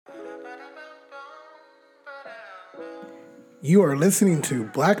You are listening to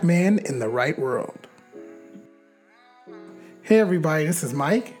Black Man in the Right World. Hey everybody, this is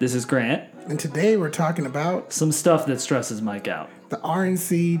Mike. This is Grant. And today we're talking about some stuff that stresses Mike out. The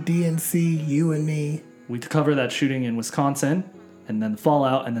RNC, DNC, you and me. We cover that shooting in Wisconsin, and then the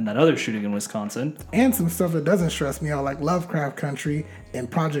fallout, and then that other shooting in Wisconsin. And some stuff that doesn't stress me out, like Lovecraft Country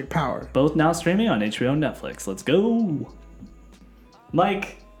and Project Power. Both now streaming on HBO and Netflix. Let's go!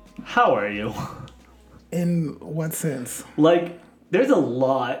 Mike, how are you? In what sense? Like, there's a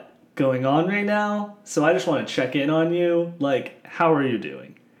lot going on right now, so I just want to check in on you. Like, how are you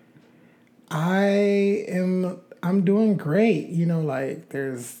doing? I'm doing great. You know, like,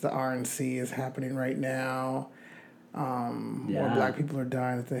 there's the RNC is happening right now. More black people are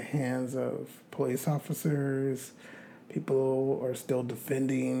dying at the hands of police officers. People are still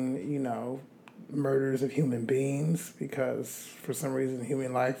defending, you know, murders of human beings because for some reason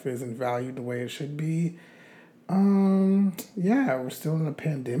human life isn't valued the way it should be. We're still in a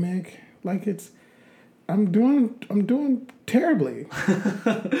pandemic. Like I'm doing terribly.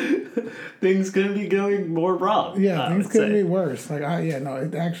 Things could be going more wrong. Yeah, things could be worse. Like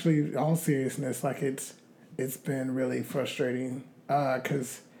it actually, all seriousness, like it's been really frustrating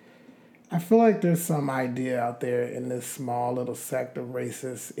because I feel like there's some idea out there in this small little sect of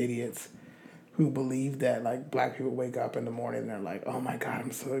racist idiots who believe that, like, black people wake up in the morning and they're like, oh my God,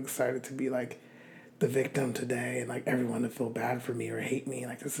 I'm so excited to be, like, the victim today and, like, everyone to feel bad for me or hate me.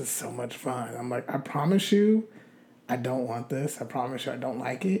 Like, this is so much fun. I'm like, I promise you, I don't want this. I promise you I don't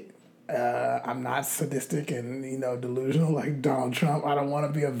like it. I'm not sadistic and, you know, delusional like Donald Trump. I don't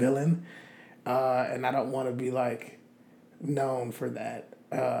want to be a villain. And I don't want to be, like, known for that.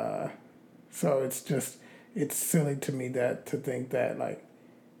 So it's silly to me to think that, like,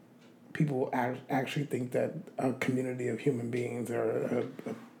 people actually think that a community of human beings or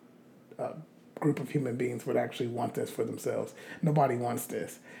a group of human beings would actually want this for themselves. Nobody wants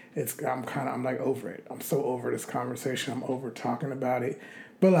this. I'm like over it. I'm so over this conversation. I'm over talking about it,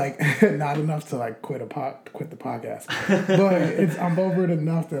 but like not enough to like quit the podcast. But I'm over it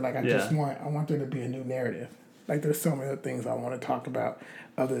enough that like I want there to be a new narrative. Like there's so many other things I want to talk about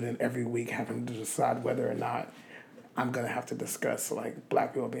other than every week having to decide whether or not I'm going to have to discuss, like,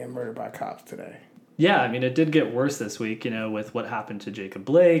 black people being murdered by cops today. Yeah, I mean, it did get worse this week, you know, with what happened to Jacob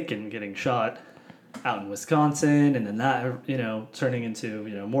Blake and getting shot out in Wisconsin, and then that, you know, turning into,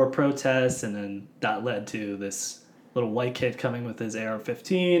 you know, more protests, and then that led to this little white kid coming with his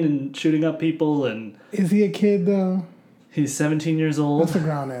AR-15 and shooting up people, and... Is he a kid, though? He's 17 years old. That's a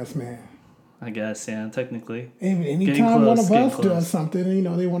grown-ass man. I guess, yeah, technically. Anytime one of us does something, you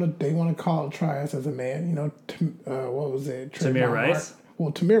know, they want to try us as a man. You know, what was it? Tamir Rice?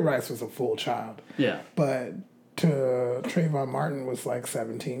 Well, Tamir Rice was a full child. Yeah. But Trayvon Martin was like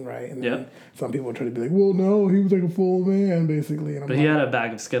 17, right? And then some people try to be like, well, no, he was like a full man, basically. And but he had a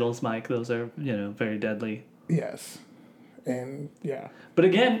bag of Skittles, Mike. Those are, you know, very deadly. Yes. And, yeah. But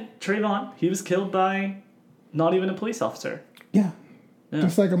again, Trayvon, he was killed by not even a police officer. Yeah. Yeah.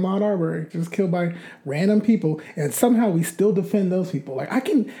 Just like Ahmaud Arbery, just killed by random people, and somehow we still defend those people. Like I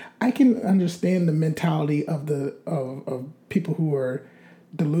can understand the mentality of people who are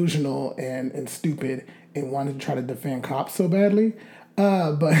delusional and stupid and wanted to try to defend cops so badly.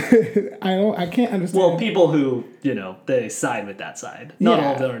 But I can't understand. Well, people who, you know, they side with that side. Not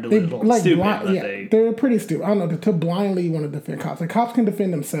all of them are delusional and stupid. They're pretty stupid. I don't know, to blindly want to defend cops. Like cops can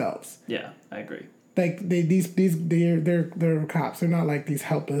defend themselves. Yeah, I agree. Like they're cops. They're not like these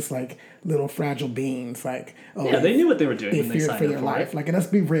helpless, like little fragile beings. Like they knew what they were doing when they signed for up their for life. it. Like, and let's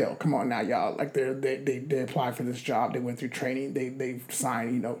be real. Come on now, y'all. Like they applied for this job. They went through training. They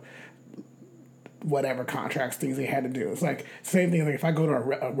signed, you know, whatever contracts, things they had to do. It's like same thing. Like if I go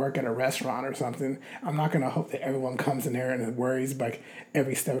to work at a restaurant or something, I'm not gonna hope that everyone comes in there and worries like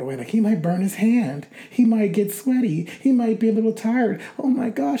every step of the way. Like he might burn his hand, he might get sweaty, he might be a little tired. Oh my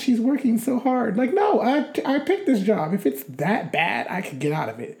gosh, he's working so hard. Like no, I picked this job. If it's that bad, I could get out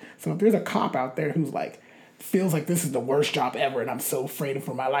of it. So if there's a cop out there who's like feels like this is the worst job ever and I'm so afraid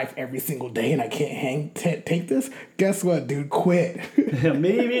for my life every single day and I can't take this, guess what, dude? Quit. Yeah,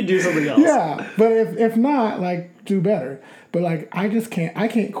 maybe do something else. Yeah, but if not, like, do better. But, like, I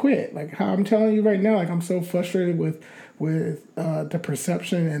can't quit. Like, how I'm telling you right now, like, I'm so frustrated with the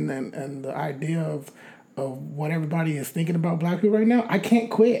perception and the idea of what everybody is thinking about black people right now. I can't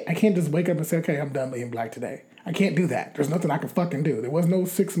quit. I can't just wake up and say, okay, I'm done being black today. I can't do that. There's nothing I can fucking do. There was no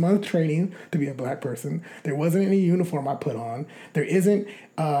 6-month training to be a black person. There wasn't any uniform I put on. There isn't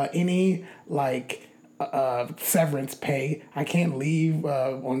any, like, severance pay. I can't leave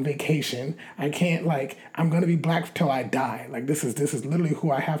on vacation. I can't, like, I'm going to be black till I die. Like, this is literally who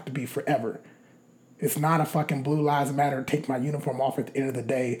I have to be forever. It's not a fucking Blue Lives Matter, take my uniform off at the end of the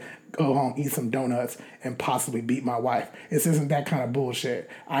day, go home, eat some donuts, and possibly beat my wife. This isn't that kind of bullshit.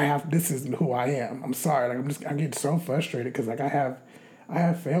 This is who I am. I'm sorry. Like, I get so frustrated because, like, I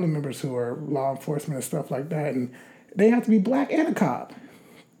have family members who are law enforcement and stuff like that, and they have to be black and a cop.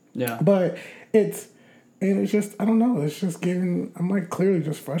 Yeah. But it's just, I don't know, it's just I'm like clearly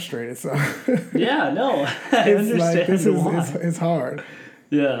just frustrated. So yeah, no, I understand why. It's hard.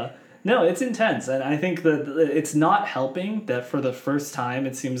 Yeah. No, it's intense. And I think that it's not helping that for the first time,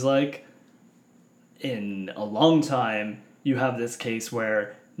 it seems like in a long time, you have this case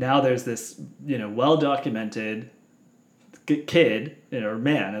where now there's this, well-documented kid, or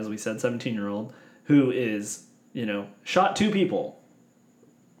man, as we said, 17-year-old, who is, shot 2 people.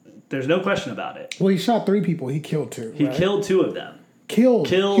 There's no question about it. Well, he shot 3 people. He killed 2. He killed 2 of them. Killed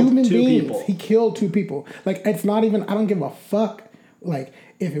human 2 beings. people. He killed 2 people. Like, it's not even, I don't give a fuck, like,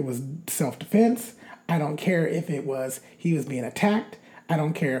 if it was self-defense. I don't care if he was being attacked. I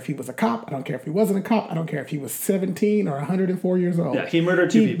don't care if he was a cop. I don't care if he wasn't a cop. I don't care if he was 17 or 104 years old. Yeah, he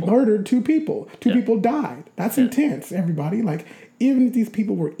murdered 2 people. He murdered 2 people. 2 people died. That's intense, everybody. Like, even if these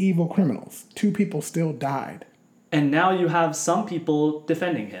people were evil criminals, 2 people still died. And now you have some people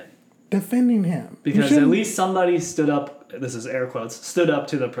defending him. Because at least somebody stood up, this is air quotes, stood up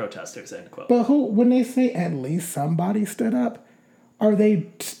to the protesters, end quote. But when they say at least somebody stood up,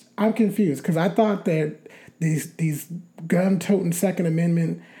 I'm confused because I thought that these gun-toting Second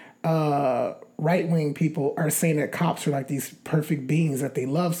Amendment right-wing people are saying that cops are like these perfect beings that they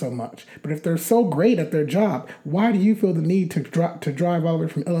love so much. But if they're so great at their job, why do you feel the need to drive all the way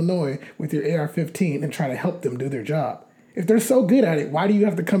from Illinois with your AR-15 and try to help them do their job? If they're so good at it, why do you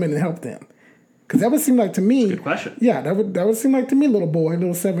have to come in and help them? Because that would seem like to me... That's a good question. Yeah, that would seem like to me, little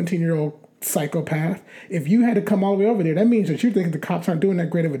 17-year-old psychopath. If you had to come all the way over there, that means that you think the cops aren't doing that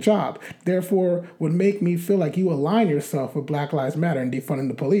great of a job. Therefore, would make me feel like you align yourself with Black Lives Matter and defunding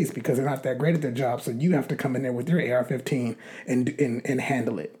the police because they're not that great at their job. So you have to come in there with your AR-15 and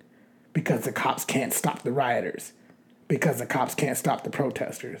handle it because the cops can't stop the rioters, because the cops can't stop the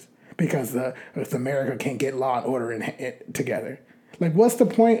protesters, because America can't get law and order together. Like, what's the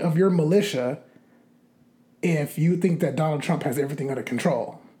point of your militia if you think that Donald Trump has everything under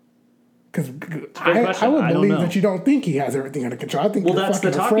control? Because I would believe that you don't think he has everything under control. I think that's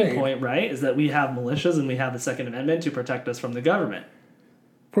the talking point, right? Is that we have militias and we have the Second Amendment to protect us from the government.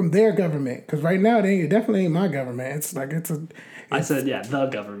 From their government. Because right now, it definitely ain't my government. I said, the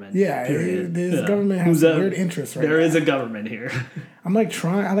government. Yeah, this government has some weird interests right now. There is a government here. I'm like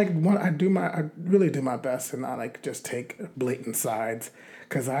trying, I really do my best and not like just take blatant sides.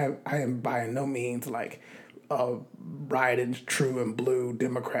 Because I am by no means like a rioted true and blue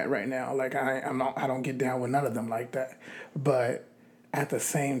Democrat right now. Like I don't get down with none of them like that. But at the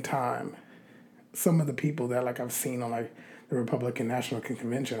same time, some of the people that like I've seen on like the Republican National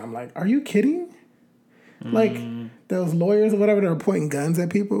Convention, I'm like, are you kidding? Like those lawyers or whatever that are pointing guns at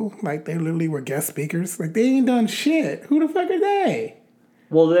people, like they literally were guest speakers. Like they ain't done shit. Who the fuck are they?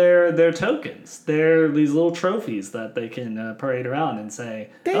 Well, they're tokens. They're these little trophies that they can parade around and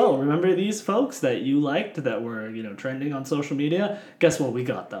say, "Oh, remember these folks that you liked that were trending on social media? Guess what? We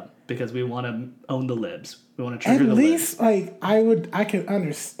got them because we want to own the libs. We want to trigger the libs." At least, like I can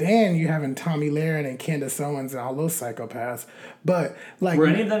understand you having Tommy Lahren and Candace Owens and all those psychopaths, but like, were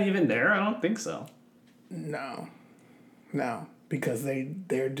any of them even there? I don't think so. No, because they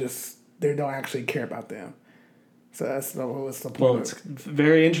don't actually care about them. So what's the point? Well, it's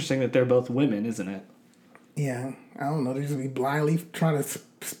very interesting that they're both women, isn't it? Yeah, I don't know. They just be blindly trying to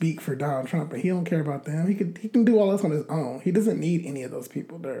speak for Donald Trump, but he don't care about them. He can do all this on his own. He doesn't need any of those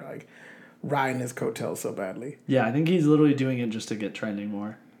people. They're like riding his coattails so badly. Yeah, I think he's literally doing it just to get trending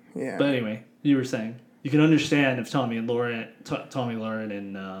more. Yeah. But anyway, you were saying you can understand if Tommy Lauren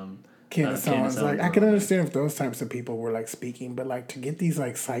and Candace Owens, like I can understand if those types of people were like speaking, but like to get these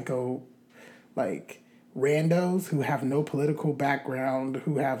like psycho, like randos who have no political background,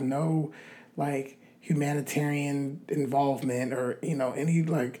 who have no like humanitarian involvement or any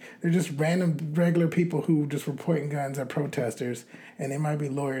like they're just random regular people who just were pointing guns at protesters, and they might be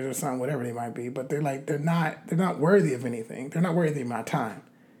lawyers or something, whatever they might be, but they're not worthy of anything. They're not worthy of my time.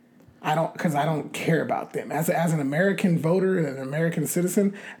 Because I don't care about them. As an American voter and an American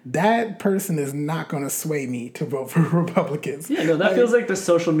citizen, that person is not going to sway me to vote for Republicans. Yeah, no, that feels like the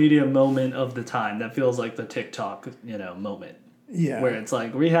social media moment of the time. That feels like the TikTok, moment. Yeah. Where it's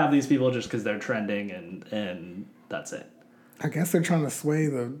like, we have these people just because they're trending and that's it. I guess they're trying to sway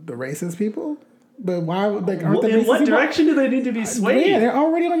the racist people. But why would aren't the In what racist direction do they need to be swayed? Yeah, they're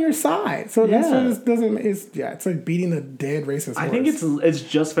already on your side. So that's Yeah. what it doesn't. It's like beating a dead racist horse. I think it's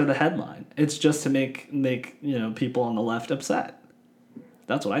just for the headline. It's just to make people on the left upset.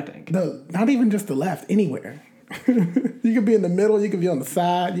 That's what I think. No, not even just the left. Anywhere. You could be in the middle. You could be on the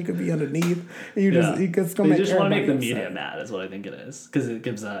side. You could be underneath. You just They just want to make the media mad. Is what I think it is, because it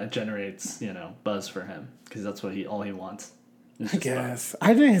gives it generates buzz for him, because that's what all he wants. I guess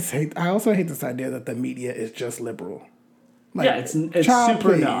I also hate this idea that the media is just liberal. Like, yeah, it's super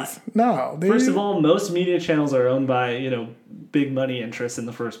please. not. No. First of all, most media channels are owned by big money interests in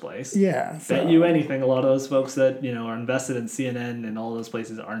the first place. Yeah. So. Bet you anything, a lot of those folks that are invested in CNN and all those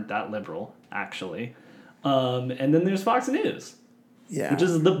places aren't that liberal, actually. And then there's Fox News, which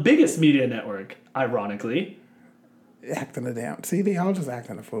is the biggest media network, ironically. Acting a damn. See, they all just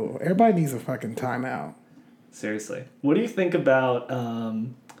acting a fool. Everybody needs a fucking timeout. Seriously. What do you think about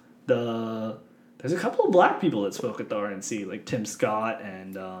there's a couple of black people that spoke at the RNC, like Tim Scott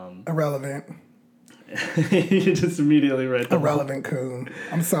and... Irrelevant. You just immediately read the irrelevant coon.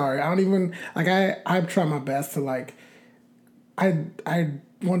 I'm sorry. I don't even... Like, I try my best to, like... I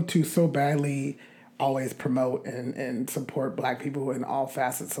want to so badly always promote and support black people in all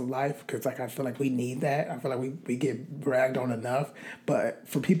facets of life, because, like, I feel like we need that. I feel like we get bragged on enough. But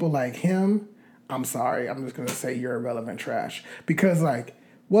for people like him... I'm sorry. I'm just going to say you're irrelevant trash. Because, like,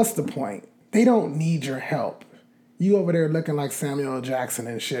 what's the point? They don't need your help. You over there looking like Samuel L. Jackson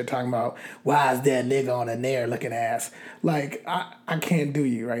and shit, talking about, why is that nigga on a nair looking ass? Like, I can't do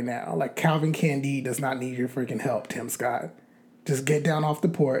you right now. Like, Calvin Candide does not need your freaking help, Tim Scott. Just get down off the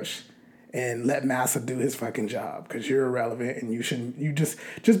porch and let Massa do his fucking job, because you're irrelevant and you just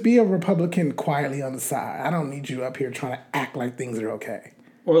be a Republican quietly on the side. I don't need you up here trying to act like things are okay.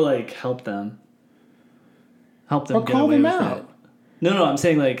 Or, like, help them. Help them or get call away them with out. it. No, I'm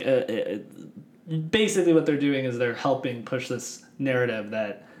saying, like, basically what they're doing is they're helping push this narrative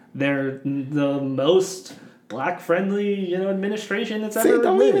that they're the most black-friendly, administration that's ever lived.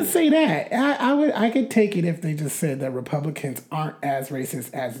 Don't even say that. I could take it if they just said that Republicans aren't as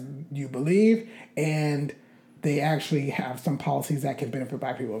racist as you believe, and they actually have some policies that can benefit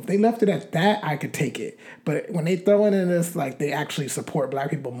black people. If they left it at that, I could take it. But when they throw in this, like, they actually support black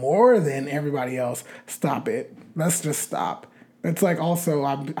people more than everybody else, stop it. Let's just stop. It's like, also,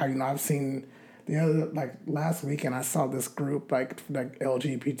 I've seen the other, like, last weekend I saw this group, like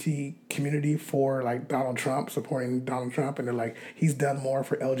LGBT community for, like, Donald Trump, supporting Donald Trump, and they're like, he's done more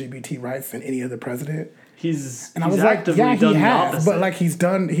for LGBT rights than any other president. He's I was like, yeah, he has, but, like, he's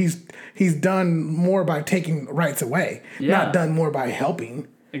done more by taking rights away, not done more by helping.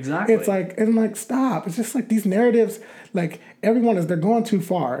 Exactly. It's like, and like, stop. It's just like these narratives, like, they're going too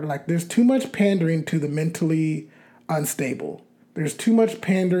far. Like, there's too much pandering to the mentally unstable. There's too much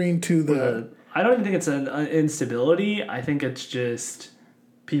pandering to the... I don't even think it's an instability. I think it's just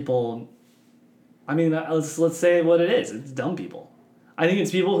people... I mean, let's say what it is. It's dumb people. I think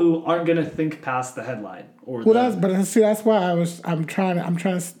it's people who aren't going to think past the headline. That's why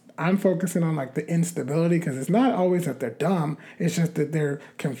I'm focusing on, like, the instability, because it's not always that they're dumb. It's just that they're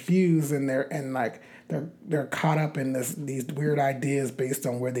confused and they're caught up in these weird ideas based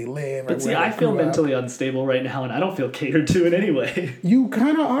on where they live. But see, I feel mentally unstable right now, and I don't feel catered to in any way. You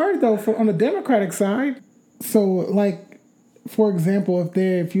kind of are, though, on the Democratic side. So, like, for example,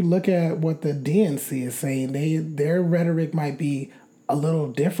 if you look at what the DNC is saying, their rhetoric might be a little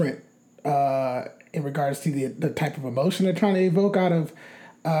different in regards to the type of emotion they're trying to evoke out of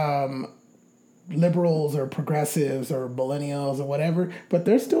liberals or progressives or millennials or whatever, but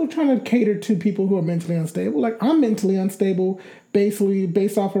they're still trying to cater to people who are mentally unstable. Like, I'm mentally unstable basically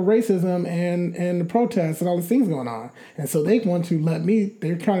based off of racism and the protests and all the things going on. And so they want to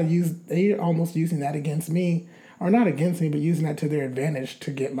they're almost using that against me, or not against me, but using that to their advantage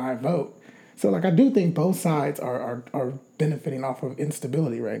to get my vote. So, like, I do think both sides are benefiting off of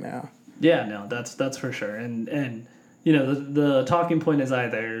instability right now. Yeah, no, that's for sure. And the talking point is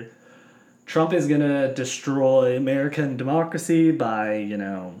either Trump is going to destroy American democracy by,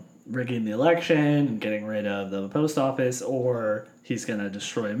 rigging the election and getting rid of the post office, or he's going to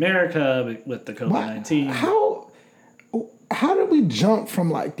destroy America with the COVID-19. How did we jump from,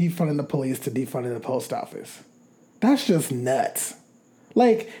 like, defunding the police to defunding the post office? That's just nuts.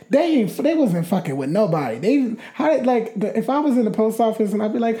 Like, they wasn't fucking with nobody. If I was in the post office, and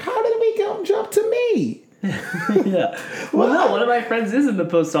I'd be like, how did we jump to me? Yeah. Well, no, one of my friends is in the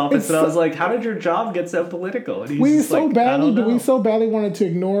post office, and I was like, "How did your job get so political?" And he's We just so like, "I badly, don't know." we so badly wanted to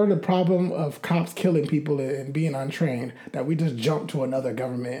ignore the problem of cops killing people and being untrained that we just jumped to another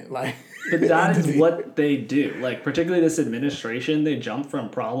government like. But that is entity. what they do. Like, particularly this administration, they jump from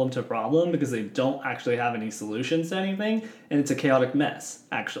problem to problem because they don't actually have any solutions to anything, and it's a chaotic mess,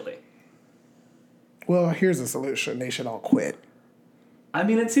 actually. Well, here's a solution: they should all quit. I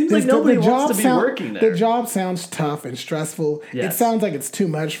mean, it seems like nobody wants to be working there. The job sounds tough and stressful. Yes. It sounds like it's too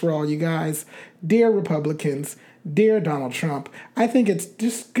much for all you guys. Dear Republicans, dear Donald Trump, I think it's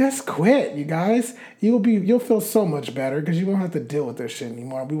just quit, you guys. You'll feel so much better because you won't have to deal with this shit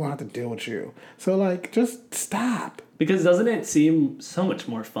anymore. We won't have to deal with you. So like, just stop. Because doesn't it seem so much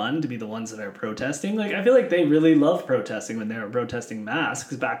more fun to be the ones that are protesting? Like, I feel like they really love protesting when they were protesting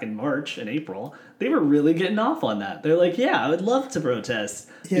masks back in March and April. They were really getting off on that. They're like, yeah, I would love to protest.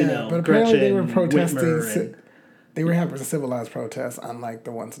 Yeah, but apparently they were protesting. And, they were having civilized protests, unlike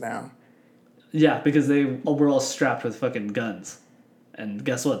the ones now. Yeah, because they were all strapped with fucking guns. And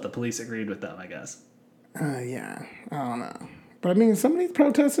guess what? The police agreed with them, I guess. Yeah, I don't know. But I mean, some of these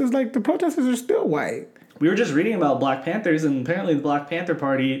protesters, like, the protesters are still white. We were just reading about Black Panthers, and apparently the Black Panther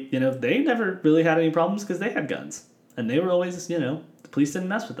Party, they never really had any problems because they had guns. And they were always, the police didn't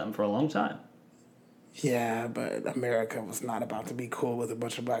mess with them for a long time. Yeah, but America was not about to be cool with a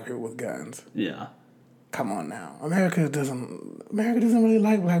bunch of black people with guns. Yeah. Come on now. America doesn't really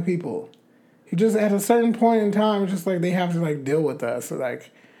like black people. You just, at a certain point in time, it's just like they have to, like, deal with us. So,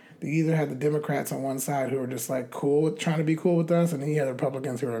 like, you either have the Democrats on one side who are just, like, cool with trying to be cool with us, and then you have the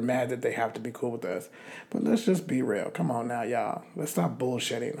Republicans who are mad that they have to be cool with us. But let's just be real. Come on now, y'all. Let's stop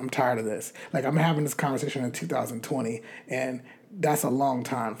bullshitting. I'm tired of this. Like, I'm having this conversation in 2020, and that's a long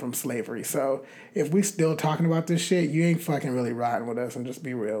time from slavery. So if we still talking about this shit, you ain't fucking really riding with us, and just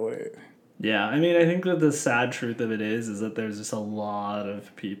be real with it. Yeah, I mean, I think that the sad truth of it is that there's just a lot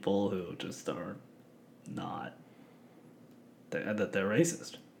of people who just are not, that they're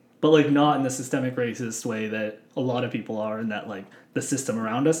racist. But, like, not in the systemic racist way that a lot of people are, and that, like, the system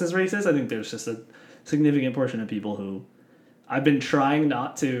around us is racist. I think there's just a significant portion of people who, I've been trying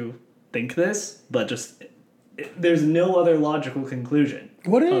not to think this, but just, there's no other logical conclusion.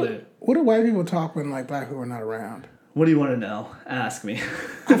 What do white people talk when, like, black people are not around? What do you want to know? Ask me.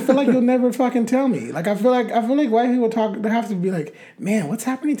 I feel like you'll never fucking tell me. Like, I feel like white people talk. They have to be like, man, what's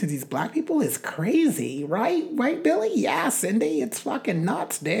happening to these black people is crazy, right? Right, Billy? Yeah, Cindy, it's fucking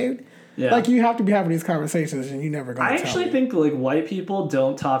nuts, dude. Yeah. Like, you have to be having these conversations, and you never gonna. I actually think like white people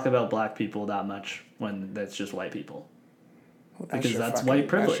don't talk about black people that much when that's just white people. Well, because that's white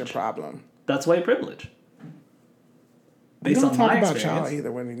privilege. That's your problem. That's white privilege. We don't talk about y'all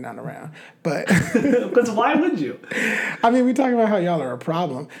either when you're not around. But because why would you? I mean, we talk about how y'all are a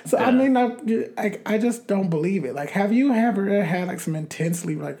problem. So yeah. I mean, I just don't believe it. Like, have you ever had like some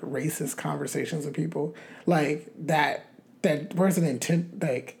intensely like racist conversations with people like that wasn't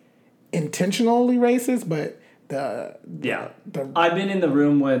intentionally racist, but I've been in the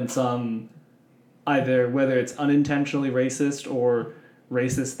room when some either whether it's unintentionally racist or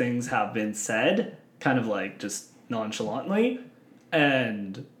racist things have been said, kind of like just nonchalantly,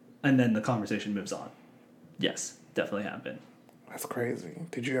 and then the conversation moves on. Yes, definitely have been. That's crazy.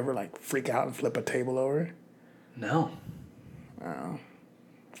 Did you ever like freak out and flip a table over? No. Oh.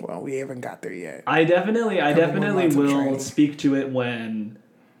 Well, we haven't got there yet. I definitely will speak to it when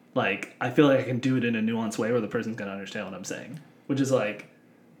like I feel like I can do it in a nuanced way where the person's gonna understand what I'm saying. Which is like,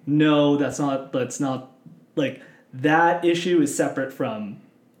 no, that's not like that issue is separate from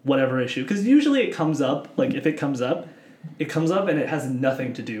whatever issue, because usually it comes up, like if it comes up and it has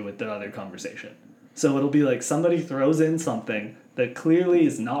nothing to do with the other conversation. So it'll be like somebody throws in something that clearly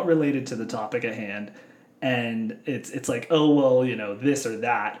is not related to the topic at hand, and it's like, oh well, this or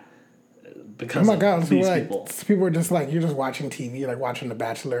that, because oh my God, these people are just like, you're just watching TV, you're like watching The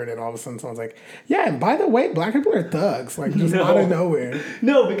Bachelor, and then all of a sudden someone's like, yeah, and by the way, black people are thugs, like just out of nowhere.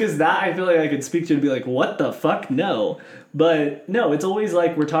 No, because that I feel like I could speak to be like, what the fuck, no. But no, it's always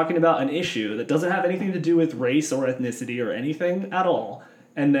like we're talking about an issue that doesn't have anything to do with race or ethnicity or anything at all.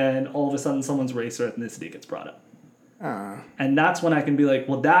 And then all of a sudden someone's race or ethnicity gets brought up. And that's when I can be like,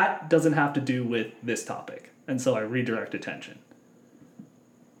 well, that doesn't have to do with this topic. And so I redirect attention.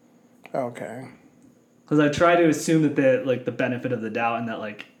 Okay. Because I try to assume that the benefit of the doubt, and that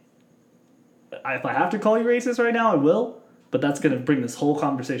like, if I have to call you racist right now, I will. But that's going to bring this whole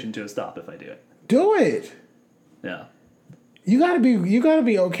conversation to a stop if I do it. Do it. Yeah. You gotta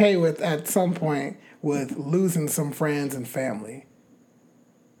be okay with at some point with losing some friends and family.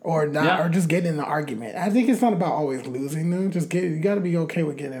 or not, Yeah. or just getting in an argument. I think it's not about always losing though. You got to be okay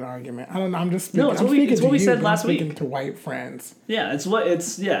with getting in an argument. I don't know. I'm just speaking. No, it's what we said last week. Speaking to white friends. Yeah,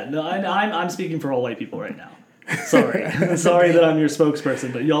 no, I'm speaking for all white people right now. Sorry, sorry that I'm your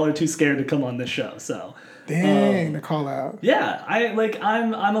spokesperson, but y'all are too scared to come on this show. So dang, the call out. Yeah,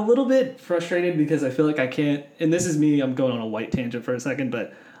 I'm a little bit frustrated because I feel like I can't. And this is me. I'm going on a white tangent for a second,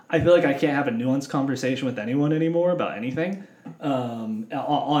 but I feel like I can't have a nuanced conversation with anyone anymore about anything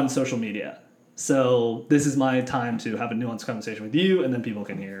on social media. So this is my time to have a nuanced conversation with you, and then people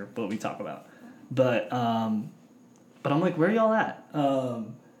can hear what we talk about. But I'm like, where are y'all at?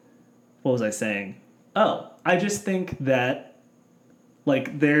 What was I saying? Oh, I just think that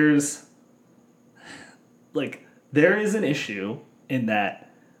there is an issue in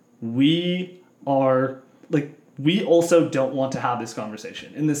that we also don't want to have this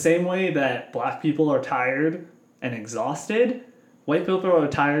conversation. In the same way that black people are tired and exhausted, white people are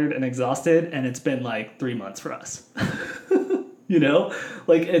tired and exhausted, and it's been 3 months for us. You know?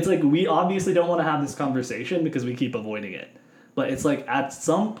 It's we obviously don't want to have this conversation because we keep avoiding it. But it's at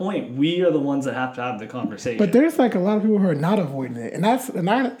some point we are the ones that have to have the conversation. But there's a lot of people who are not avoiding it, and I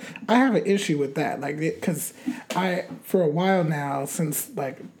have an issue with that. Because for a while now, since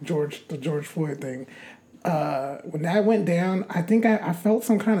the George Floyd thing, when that went down, I think I felt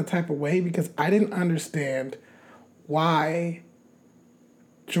some kind of type of way because I didn't understand why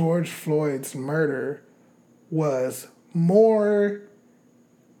George Floyd's murder was more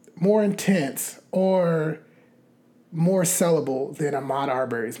intense or more sellable than Ahmaud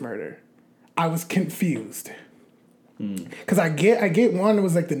Arbery's murder. I was confused. Because I get one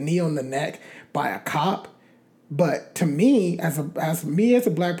was the knee on the neck by a cop, but to me, as a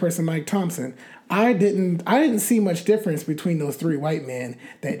black person, Mike Thompson, I didn't see much difference between those three white men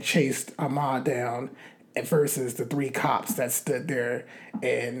that chased Ahmaud down versus the three cops that stood there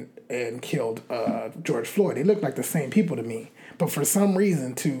and killed George Floyd. They looked like the same people to me. But for some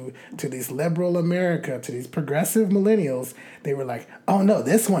reason, to these liberal America, to these progressive millennials, they were like, oh no,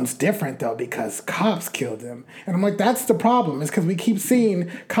 this one's different though because cops killed him. And I'm like, that's the problem. It's because we keep seeing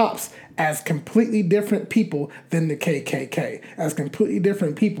cops as completely different people than the KKK, as completely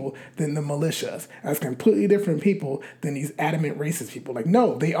different people than the militias, as completely different people than these adamant racist people.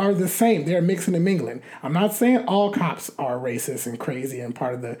 No, they are the same. They're mixing and mingling. I'm not saying all cops are racist and crazy and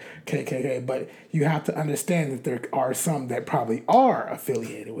part of the KKK, but you have to understand that there are some that probably are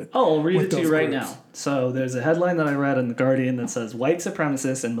affiliated with. Oh, I'll read it to you right now. So there's a headline that I read in The Guardian that says, white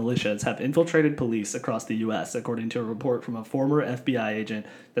supremacists and militias have infiltrated police across the U.S., according to a report from a former FBI agent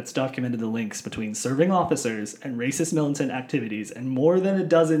that's documented the links between serving officers and racist militant activities in more than a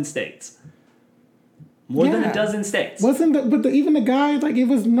dozen states. Than a dozen states. Even the guy, it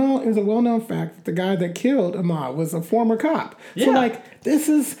was a well-known fact that the guy that killed Ahmaud was a former cop. Yeah. So this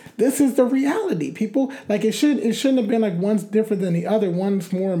is the reality. People, it shouldn't have been one's different than the other,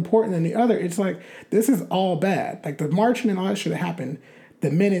 one's more important than the other. It's this is all bad. The marching and all that should have happened the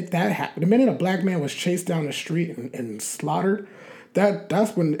minute that happened. The minute a black man was chased down the street and slaughtered,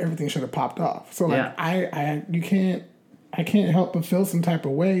 that's when everything should have popped off. So I can't help but feel some type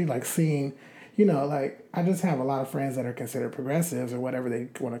of way seeing, I just have a lot of friends that are considered progressives or whatever they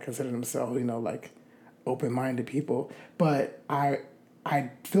want to consider themselves, open-minded people. But I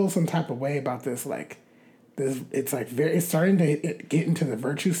feel some type of way about this, it's starting to get into the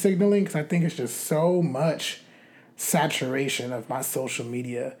virtue signaling because I think it's just so much saturation of my social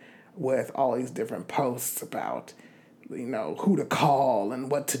media with all these different posts about, who to call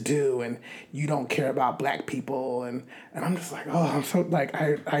and what to do, and you don't care about black people, and I'm just I'm so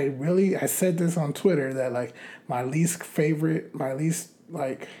I said this on Twitter that my least favorite flavor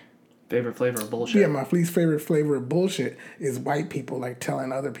of bullshit. Yeah, my least favorite flavor of bullshit is white people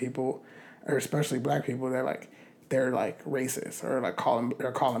telling other people, or especially black people, that they're racist or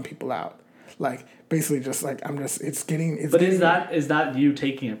calling people out. Basically just it's getting. Is that you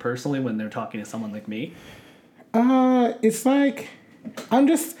taking it personally when they're talking to someone like me? It's I'm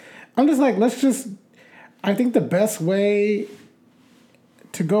just let's just. I think the best way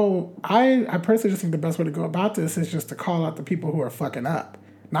to go. I personally just think the best way to go about this is just to call out the people who are fucking up,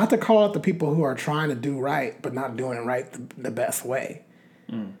 not to call out the people who are trying to do right but not doing it right the best way.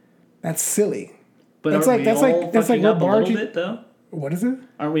 That's silly. But that's fucking up a little bit though. What is it?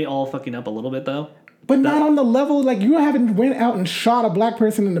 Aren't we all fucking up a little bit though? But not on the level, you haven't went out and shot a black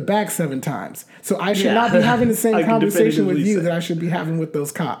person in the back 7 times. So I should not be having the same conversation with you that I should be having with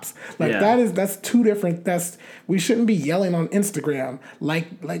those cops. That's two different, we shouldn't be yelling on Instagram.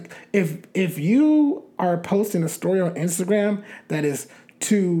 If you are posting a story on Instagram that is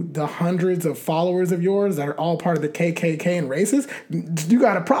to the hundreds of followers of yours that are all part of the KKK and racist, you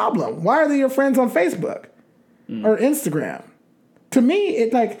got a problem. Why are they your friends on Facebook or Instagram? To me,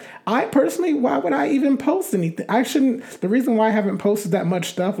 it like, I personally, why would I even post anything? I shouldn't. The reason why I haven't posted that much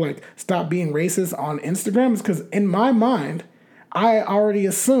stuff like stop being racist on Instagram is because in my mind, I already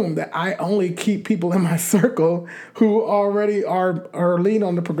assume that I only keep people in my circle who already are lean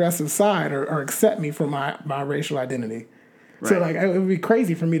on the progressive side or accept me for my racial identity. Right. So like, it would be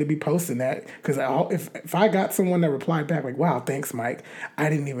crazy for me to be posting that because if I got someone that replied back like, "Wow, thanks, Mike. I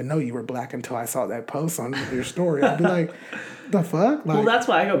didn't even know you were black until I saw that post on your story," I'd be like, "The fuck?" Like, well, that's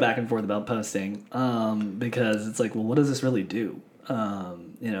why I go back and forth about posting because it's like, well, what does this really do?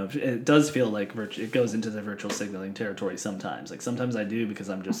 It does feel like it goes into the virtual signaling territory sometimes. Like sometimes I do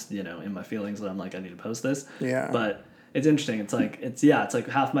because I'm just in my feelings and I'm like, I need to post this. Yeah. But it's interesting. It's like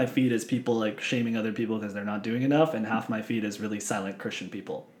half my feed is people like shaming other people because they're not doing enough, and half my feed is really silent Christian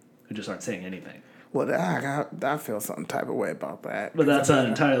people who just aren't saying anything. Well, I feel some type of way about that. But that's an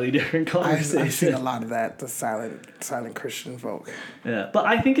entirely different conversation. I've seen a lot of that, the silent Christian folk. Yeah, but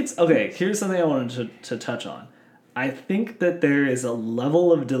I think it's okay. Here's something I wanted to touch on. I think that there is a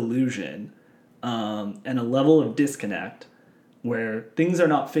level of delusion and a level of disconnect where things are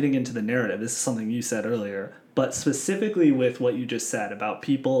not fitting into the narrative. This is something you said earlier, but specifically with what you just said about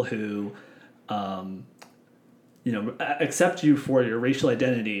people who, accept you for your racial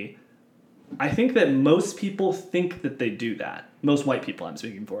identity. I think that most people think that they do that. Most white people I'm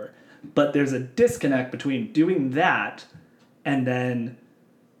speaking for. But there's a disconnect between doing that and then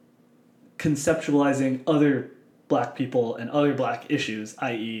conceptualizing other black people and other black issues,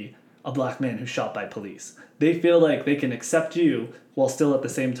 i.e. a black man who's shot by police. They feel like they can accept you while still at the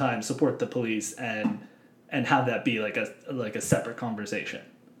same time support the police and have that be like a separate conversation.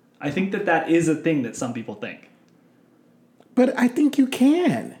 I think that is a thing that some people think. But I think you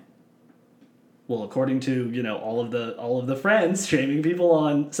can. Well, according to all of the friends shaming people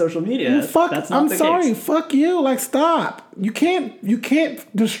on social media, that's not the case. I'm sorry, fuck you. Like, stop. You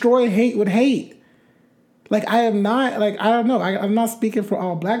can't destroy hate with hate. Like, I am not, like, I don't know. I'm not speaking for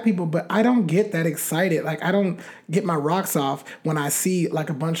all black people, but I don't get that excited. Like, I don't get my rocks off when I see, like,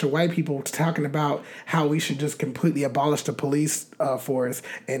 a bunch of white people talking about how we should just completely abolish the police force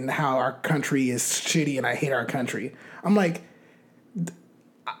and how our country is shitty and I hate our country. I'm like,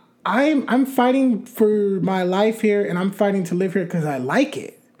 I'm fighting for my life here and I'm fighting to live here because I like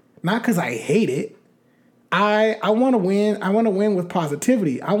it, not because I hate it. I want to win. I want to win with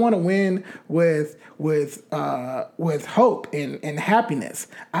positivity. I want to win with hope and happiness.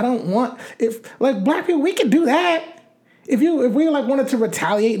 I don't want like black people. We can do that. If we like wanted to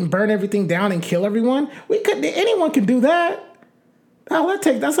retaliate and burn everything down and kill everyone, we could. Anyone can do that.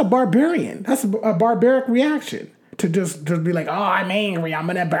 That's a barbarian. That's a barbaric reaction. To just be like, oh, I'm angry, I'm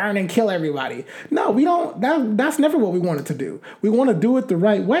gonna burn and kill everybody. No, we don't. That's never what we wanted to do. We want to do it the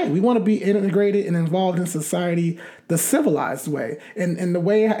right way. We want to be integrated and involved in society the civilized way, and the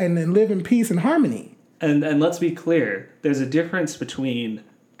way, and then live in peace and harmony. And let's be clear, there's a difference between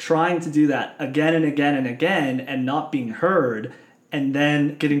trying to do that again and again and again and not being heard, and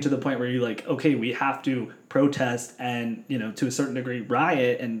then getting to the point where you're like, okay, we have to protest and, to a certain degree,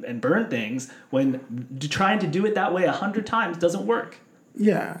 riot and burn things, when trying to do it that way 100 times doesn't work.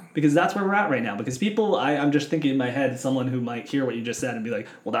 Yeah. Because that's where we're at right now. Because people, I'm just thinking in my head, someone who might hear what you just said and be like,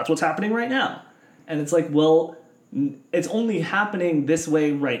 well, that's what's happening right now. And it's like, well, it's only happening this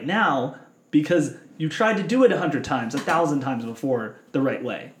way right now because you tried to do it 100 times, 1,000 times before the right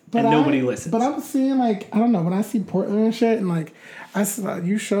way. And nobody listens. But I'm seeing, like, I don't know, when I see Portland and shit, and, like,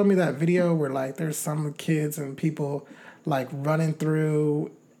 you showed me that video where, like, there's some kids and people, like, running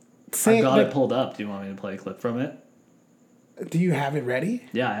through. I've got it pulled up. Do you want me to play a clip from it? Do you have it ready?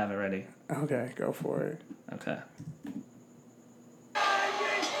 Yeah, I have it ready. Okay, go for it. Okay.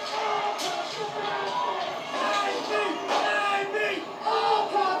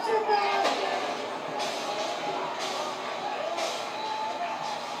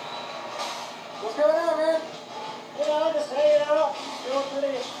 What's going on, man? I'm just hanging out, doing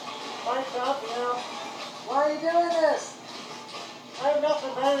pretty mic'd up, Why are you doing this? I have nothing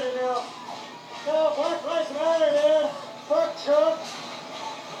better to do. No, Black Lives Matter, man. Fuck Trump.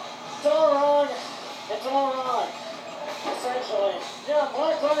 It's all wrong. It's all wrong. Essentially. Yeah,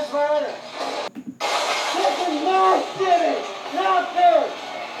 Black Lives Matter. This is not city. Not good.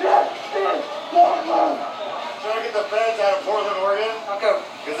 Justice. Portland. Trying to get the feds out of Portland, Oregon. Okay.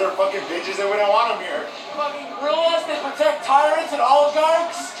 Because they're fucking bitches and we don't want them here. Fucking realists, they protect tyrants and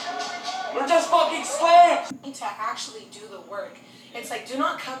oligarchs. We're just fucking slaves. Need to actually do the work. It's like, do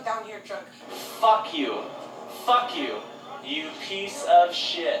not come down here drunk. Fuck you. Fuck you. You piece of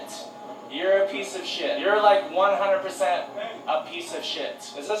shit. You're a piece of shit. You're like 100% a piece of shit.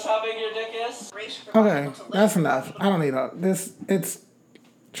 Is this how big your dick is? Okay, that's enough. I don't need this. It's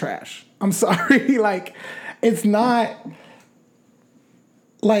trash. I'm sorry. Like, it's not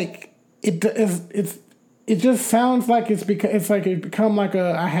like it is. It just sounds like it's become like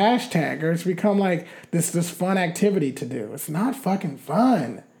a hashtag, or it's become like this fun activity to do. It's not fucking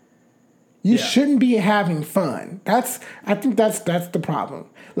fun. You shouldn't be having fun. I think that's the problem.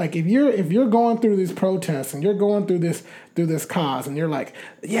 Like if you're going through these protests and you're going through this cause and you're like,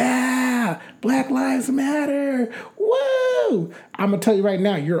 yeah, Black Lives Matter, woo! I'm gonna tell you right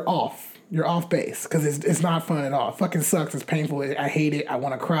now, you're off. You're off base because it's not fun at all. It fucking sucks. It's painful. I hate it. I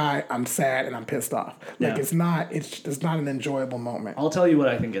want to cry. I'm sad and I'm pissed off. Like it's not an enjoyable moment. I'll tell you what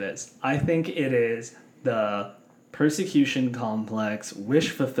I think it is. I think it is the persecution complex, wish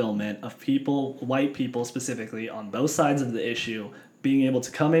fulfillment of people, white people specifically, on both sides of the issue, being able to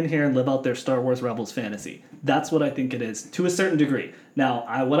come in here and live out their Star Wars Rebels fantasy. That's what I think it is, to a certain degree.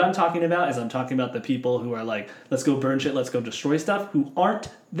 Now, what I'm talking about is I'm talking about the people who are like, let's go burn shit, let's go destroy stuff, who aren't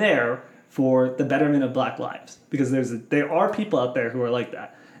there for the betterment of Black lives. Because there are people out there who are like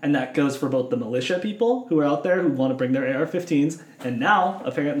that. And that goes for both the militia people who are out there who want to bring their AR-15s and now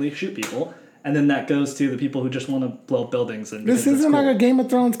apparently shoot people. And then that goes to the people who just want to blow up buildings. And this isn't like a Game of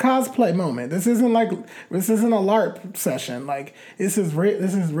Thrones cosplay moment. This isn't a LARP session. Like this is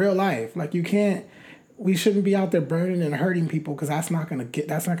real life. Like we shouldn't be out there burning and hurting people because that's not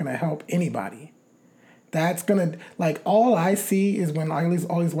gonna help anybody. That's gonna, like, all I see is when all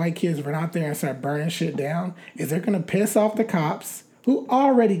these white kids run out there and start burning shit down, is they're gonna piss off the cops who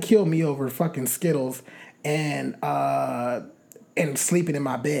already killed me over fucking Skittles and sleeping in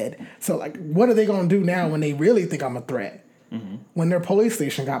my bed. So, like, what are they gonna do now when they really think I'm a threat? Mm-hmm. When their police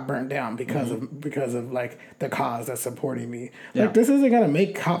station got burnt down because of like the cause that's supporting me. Yeah. Like, this isn't gonna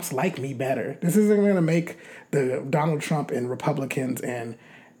make cops like me better. This isn't gonna make the Donald Trump and Republicans and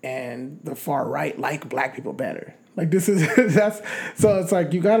the far right like black people better. Like so it's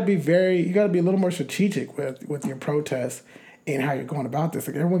like you gotta be a little more strategic with your protests and how you're going about this.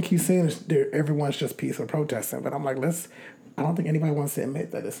 Like, everyone keeps saying everyone's just peaceful protesting, but I'm like, I don't think anybody wants to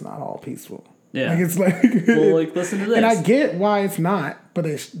admit that it's not all peaceful. Yeah. Like, it's like, well, like, listen to this. And I get why it's not, but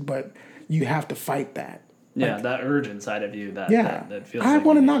you have to fight that. Yeah, like, that urge inside of you that feels I like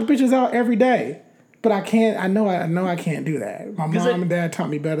want to knock bitches out every day. But I can't. I know I can't do that. My mom and dad taught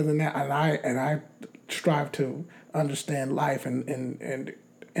me better than that, and I strive to understand life and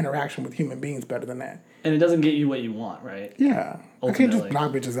interaction with human beings better than that. And it doesn't get you what you want, right? Yeah, ultimately. I can't just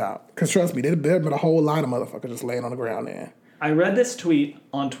knock bitches out. Because trust me, there's been a whole lot of motherfuckers just laying on the ground there. I read this tweet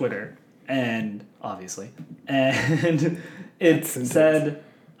on Twitter, and it said,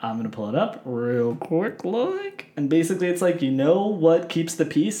 I'm gonna pull it up real quick, and basically it's like, you know what keeps the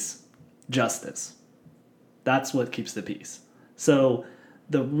peace? Justice. That's what keeps the peace. So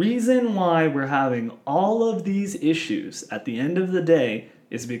the reason why we're having all of these issues at the end of the day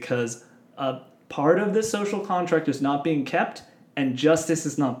is because a part of the social contract is not being kept and justice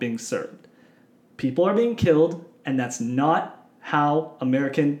is not being served. People are being killed, and that's not how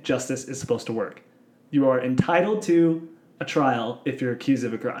American justice is supposed to work. You are entitled to a trial if you're accused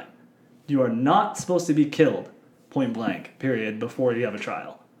of a crime. You are not supposed to be killed, point blank, period, before you have a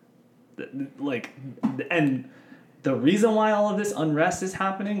trial. Like, and the reason why all of this unrest is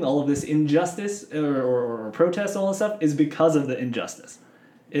happening, all of this injustice or protest, all this stuff, is because of the injustice.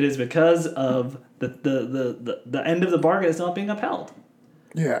 It is because of the end of the bargain is not being upheld.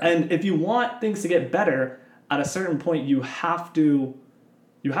 Yeah. And if you want things to get better, at a certain point you have to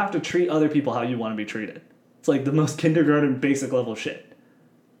treat other people how you want to be treated. It's like the most kindergarten basic level shit.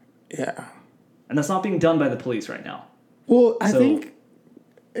 Yeah. And that's not being done by the police right now. Well, I think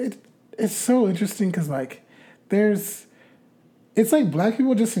it's so interesting because, like, it's like black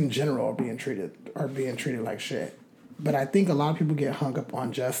people just in general are being treated like shit. But I think a lot of people get hung up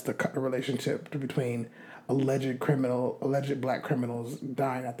on just the relationship between alleged black criminals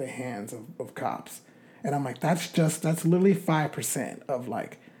dying at the hands of cops. And I'm like, that's literally 5% of,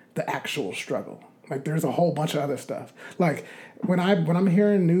 like, the actual struggle. Like, there's a whole bunch of other stuff. Like, when I'm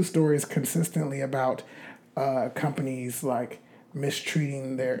hearing news stories consistently about companies, like,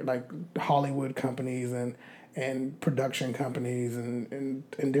 mistreating their, like, Hollywood companies and production companies and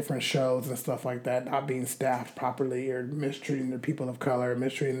different shows and stuff like that not being staffed properly or mistreating their people of color,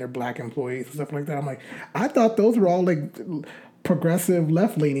 mistreating their black employees and stuff like that. I'm like, I thought those were all, like, progressive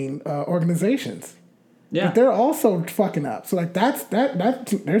left-leaning organizations. Yeah. But they're also fucking up. So, like, that's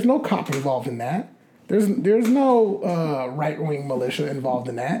there's no cop involved in that. There's no right-wing militia involved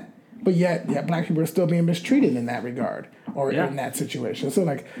in that. But yet black people are still being mistreated in that regard. or Yeah. in that situation. So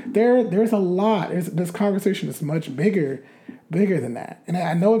like there's a lot. This conversation is much bigger than that. And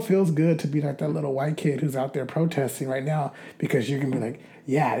I know it feels good to be like that little white kid who's out there protesting right now because you can be like,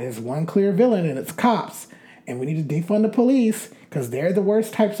 yeah, there's one clear villain and it's cops. And we need to defund the police because they're the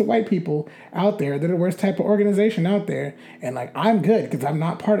worst types of white people out there. They're the worst type of organization out there. And like, I'm good because I'm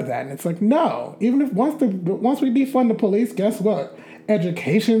not part of that. And it's like, no, even if once we defund the police, guess what?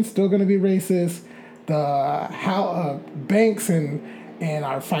 Education's still going to be racist. Banks and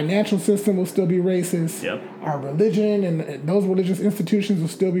our financial system will still be racist. Yep. Our religion and those religious institutions will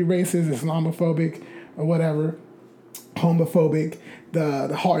still be racist, Islamophobic, or whatever, homophobic.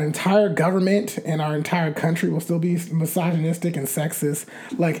 The whole entire government and our entire country will still be misogynistic and sexist.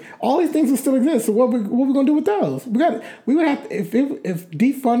 Like all these things will still exist. So what we gonna do with those? We would have to, if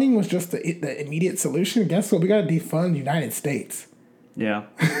defunding was just the immediate solution. Guess what? We got to defund the United States. Yeah.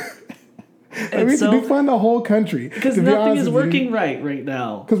 And we have to defund the whole country because nothing is working right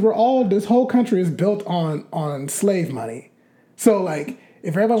now. Because this whole country is built on slave money. So like,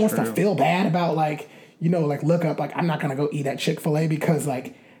 if everybody wants to feel bad about like, like look up, like I'm not gonna go eat at Chick-fil-A because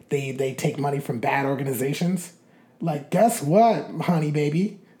like they take money from bad organizations. Like, guess what, honey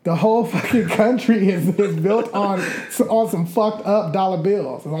baby? The whole fucking country is built on some fucked up dollar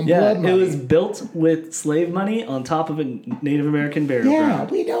bills. On blood money. It was built with slave money on top of a Native American burial ground.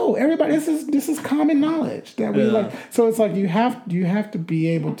 Yeah, we know. Everybody, this is common knowledge that we like. So it's like you have to be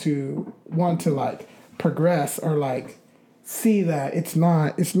able to want to like progress or like see that it's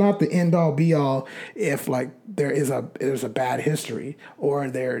not the end all be all if like there's a bad history or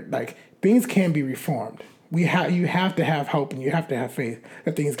there like things can be reformed. You have to have hope and you have to have faith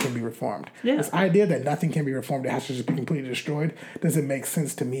that things can be reformed. Yeah. This idea that nothing can be reformed, it has to just be completely destroyed, doesn't make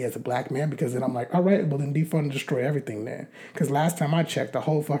sense to me as a black man because then I'm like, all right, well then defund and destroy everything then. Because last time I checked, the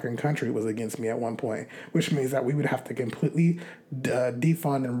whole fucking country was against me at one point, which means that we would have to completely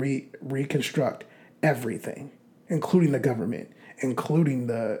defund and reconstruct everything, including the government, including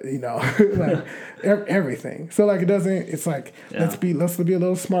the, like everything. So like it's like, let's be a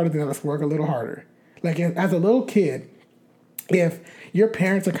little smarter than that. Let's work a little harder. Like as a little kid, if your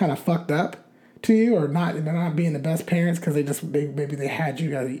parents are kind of fucked up to you or not, they're not being the best parents because maybe they had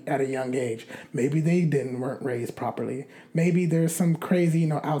you at a young age. Maybe they weren't raised properly. Maybe there's some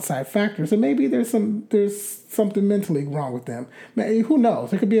crazy, outside factors. And maybe there's something mentally wrong with them. Maybe, who knows?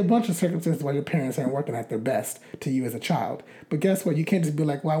 There could be a bunch of circumstances why your parents aren't working at their best to you as a child. But guess what? You can't just be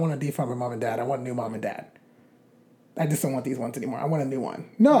like, well, I want to defund my mom and dad. I want a new mom and dad. I just don't want these ones anymore. I want a new one.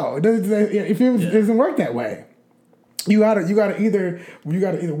 No, it doesn't work that way. You gotta either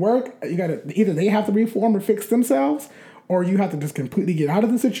work. Either they have to reform or fix themselves, or you have to just completely get out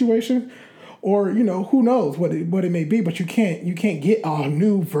of the situation, or who knows what it may be. But you can't get a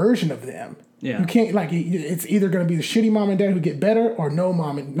new version of them. Yeah. You can't it's either gonna be the shitty mom and dad who get better, or no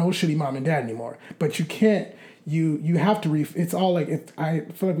shitty mom and dad anymore. But you can't. You have to it's all like I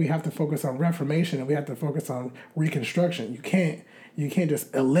feel like we have to focus on reformation and we have to focus on reconstruction. You can't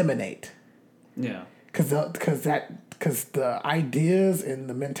just eliminate. Yeah. Because the ideas and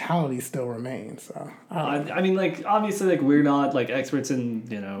the mentality still remain. So I mean, like obviously, like we're not like experts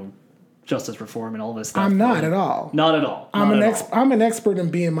in justice reform and all this stuff. I'm not at all. Not at all. I'm an expert in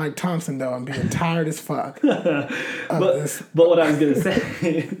being Mike Thompson though and being tired as fuck. But what I was gonna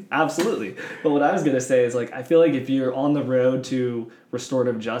say, absolutely. But what I was gonna say is like I feel like if you're on the road to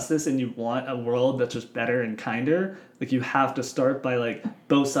restorative justice and you want a world that's just better and kinder, like you have to start by like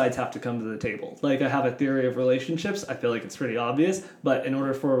both sides have to come to the table. Like I have a theory of relationships. I feel like it's pretty obvious, but in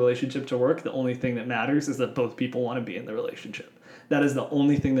order for a relationship to work, the only thing that matters is that both people want to be in the relationship. That is the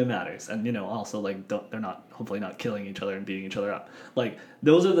only thing that matters. And also like they're not hopefully not killing each other and beating each other up. Like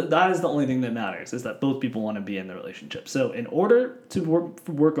that is the only thing that matters is that both people want to be in the relationship. So in order to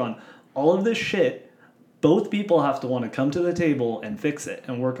work on all of this shit, both people have to want to come to the table and fix it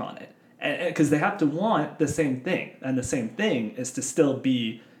and work on it. Because they have to want the same thing. And the same thing is to still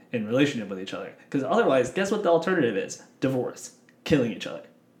be in relationship with each other. Because otherwise, guess what the alternative is? Divorce. Killing each other.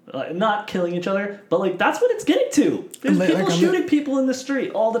 Not killing each other, but like that's what it's getting to. There's people shooting people in the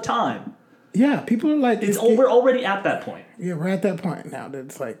street all the time. Yeah, people are like... We're already at that point. Yeah, we're at that point now.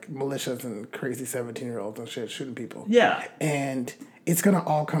 It's like militias and crazy 17-year-olds and shit shooting people. Yeah. And it's going to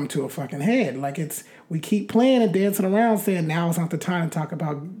all come to a fucking head. Like we keep playing and dancing around saying now is not the time to talk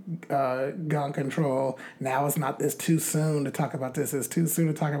about gun control. Now it's too soon to talk about this. It's too soon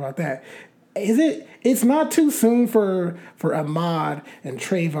to talk about that. It's not too soon for Ahmaud and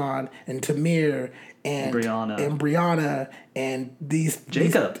Trayvon and Tamir and Brianna. and these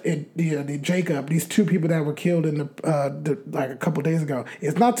Jacob. These two people that were killed in the like a couple days ago.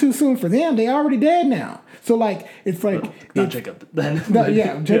 It's not too soon for them. They already dead now. So like it's like Not Jacob. Then. no,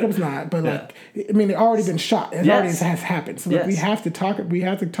 yeah, Jacob's not. But like I mean, they've already been shot. It already has happened. So like, we have to talk. We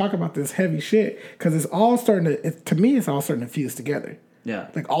have to talk about this heavy shit because it's all starting to. To me, it's all starting to fuse together. Yeah.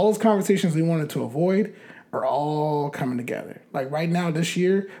 Like all those conversations we wanted to avoid are all coming together. Like right now, this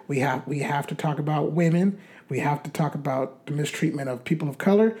year, we have to talk about women. We have to talk about the mistreatment of people of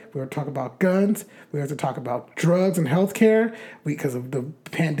color. We have to talk about guns. We have to talk about drugs and healthcare because of the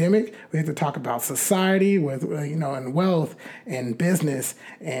pandemic. We have to talk about society with and wealth and business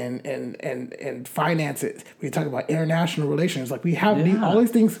and finances. We talk about international relations. Like we have all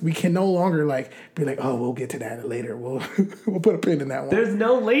these things. We can no longer like be like, oh, we'll get to that later. We'll put a pin in that one. There's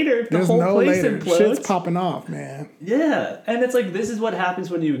no later. The whole place implodes. Shit's popping off, man. Yeah, and it's like this is what happens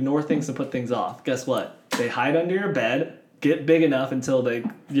when you ignore things and put things off. Guess what? They hide under your bed, get big enough until they,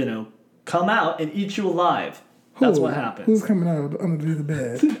 come out and eat you alive. That's what happens. Who's coming out under the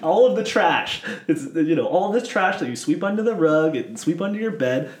bed? All of the trash. It's all of this trash that you sweep under the rug and sweep under your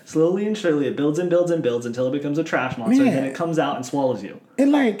bed. Slowly and surely, it builds and builds and builds until it becomes a trash monster, and then it comes out and swallows you.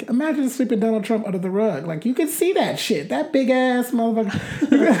 And like, imagine sweeping Donald Trump under the rug. Like, you can see that shit. That big ass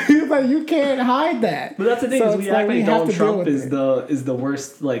motherfucker. Like, you can't hide that. But that's the thing, is we act like Donald Trump is the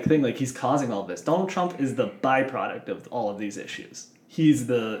worst thing. Like, he's causing all this. Donald Trump is the byproduct of all of these issues. He's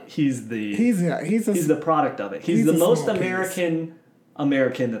the product of it. He's the most American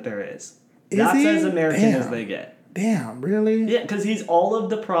that there is. That's as American as they get. Damn, really? Yeah, because he's all of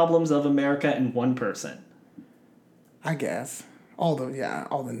the problems of America in one person. I guess all the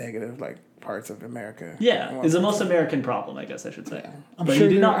negative parts of America. Yeah, is the most American problem, I guess I should say. Yeah.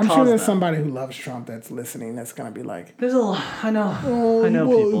 I'm sure there's somebody who loves Trump that's listening that's gonna be like, there's a lot. I know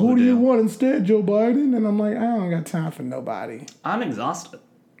people who do you want instead, Joe Biden? And I'm like, I don't got time for nobody. I'm exhausted.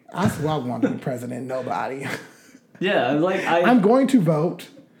 That's who I want to be president. Nobody. Yeah, I'm going to vote.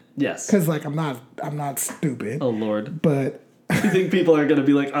 Yes. Because I'm not stupid. Oh Lord. But you think people are gonna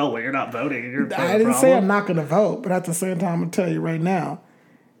be like, oh well, you're not voting. You're I didn't say I'm not gonna vote, but at the same time, I'm gonna tell you right now.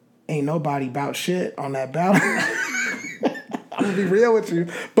 Ain't nobody about shit on that ballot. I'm gonna be real with you,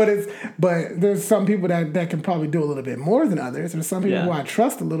 but there's some people that can probably do a little bit more than others. There's some people who I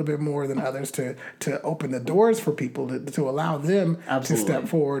trust a little bit more than others to open the doors for people to allow them to step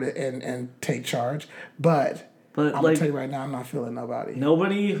forward and take charge. But I'm gonna tell you right now, I'm not feeling nobody.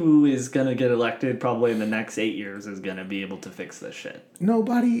 Nobody who is gonna get elected probably in the next 8 years is gonna be able to fix this shit.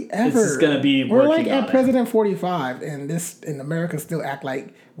 Nobody ever. It's just gonna be. We're like at President 45, and America still act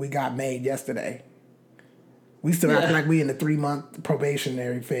like we got made yesterday. We still act like we in the 3-month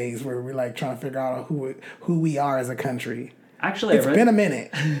probationary phase where we're like trying to figure out who we are as a country. Actually, it's been a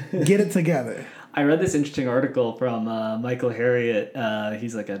minute. Get it together. I read this interesting article from Michael Harriot.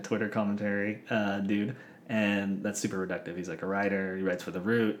 He's like a Twitter commentary dude. And that's super reductive. He's like a writer. He writes for The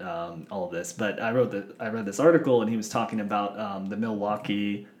Root, all of this. But I read this article, and he was talking about the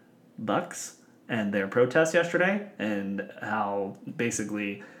Milwaukee Bucks and their protest yesterday, and how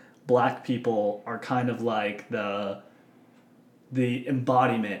basically black people are kind of like the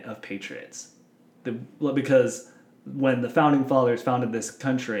embodiment of patriots. Because when the founding fathers founded this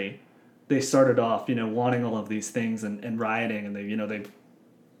country, they started off, wanting all of these things and rioting, and they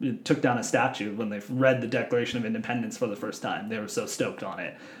took down a statue when they read the Declaration of Independence for the first time. They were so stoked on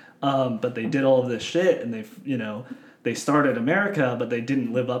it. But they did all of this shit, and they started America, but they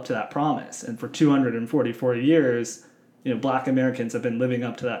didn't live up to that promise. And for 244 years, black Americans have been living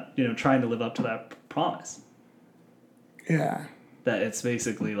up to that, trying to live up to that promise. Yeah. That it's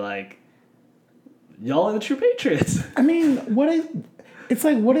basically like, y'all are the true patriots. I mean, what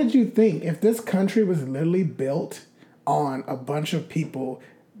did you think? If this country was literally built on a bunch of people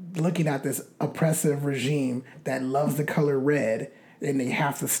looking at this oppressive regime that loves the color red, and they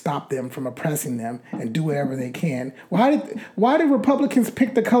have to stop them from oppressing them and do whatever they can. Why did Republicans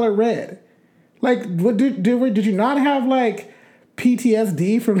pick the color red? Like, what did you not have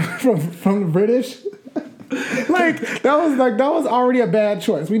PTSD from the British? that was already a bad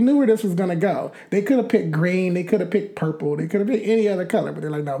choice. We knew where this was gonna go. They could have picked green, they could have picked purple, they could have picked any other color, but they're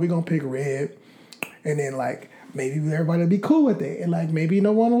like, no, we're gonna pick red, and then maybe everybody will be cool with it, and maybe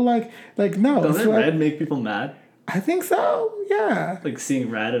no one will no. Doesn't red make people mad? I think so. Yeah. Seeing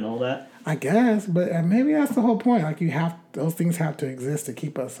red and all that. I guess, but maybe that's the whole point. Those things have to exist to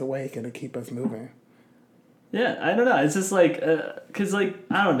keep us awake and to keep us moving. Yeah, I don't know. It's just because I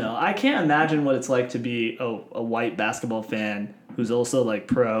don't know. I can't imagine what it's like to be a white basketball fan who's also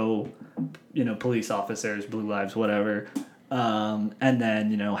pro, police officers, blue lives, whatever. And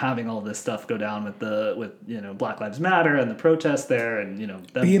then, having all this stuff go down with Black Lives Matter and the protests there, and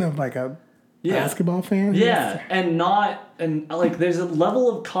them, Being a basketball fan. yeah, and like there's a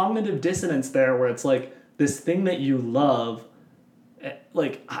level of cognitive dissonance there where it's like this thing that you love.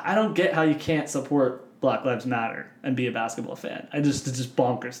 Like, I don't get how you can't support Black Lives Matter and be a basketball fan. It's just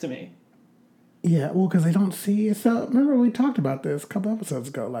bonkers to me. Yeah, well, because they don't see it. So remember we talked about this a couple episodes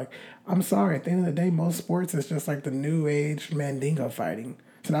ago. Like, I'm sorry, at the end of the day, most sports is just like the new age Mandingo fighting.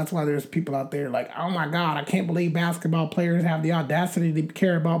 So that's why there's people out there like, oh my God, I can't believe basketball players have the audacity to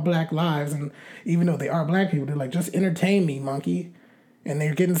care about black lives. And even though they are black people, they're like, just entertain me, monkey. And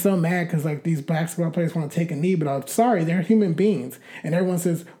they're getting so mad because like these basketball players want to take a knee, but I'm sorry, they're human beings. And everyone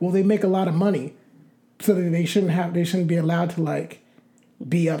says, well, they make a lot of money, so that they shouldn't be allowed to like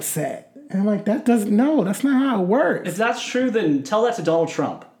be upset. And I'm like, that's not how it works. If that's true, then tell that to Donald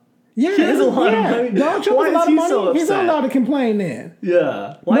Trump. Yeah, he has a lot of money. Donald Trump Why has a lot is of he money. so He's not upset? allowed to complain then.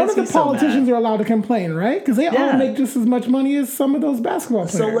 Yeah. None of the politicians are allowed to complain, right? Because they all make just as much money as some of those basketball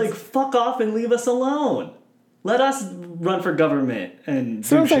players. So, like, fuck off and leave us alone. Let us run for government and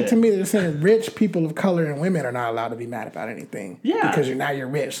so do it's shit. like, to me, they're saying rich people of color and women are not allowed to be mad about anything. Yeah. Because you're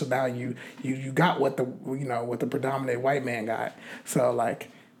rich, so now you got what the predominant white man got. So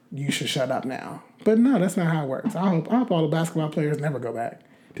like, you should shut up now. But no, that's not how it works. I hope all the basketball players never go back.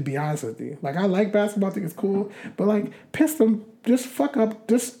 To be honest with you, like, I like basketball, I think it's cool, but like, piss them, just fuck up,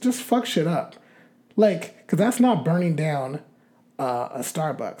 just fuck shit up, like, because that's not burning down a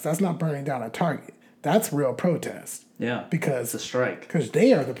Starbucks, that's not burning down a Target, that's real protest. Yeah, because it's a strike. Because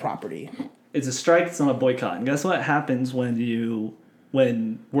they are the property. It's a strike. It's not a boycott. And guess what happens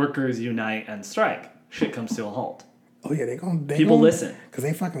when workers unite and strike? Shit comes to a halt. Oh yeah, people listen because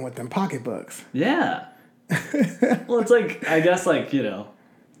they fucking with them pocketbooks. Yeah. Well, it's like, I guess, like,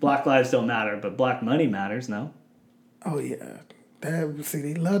 Black lives don't matter, but black money matters, no? Oh yeah, they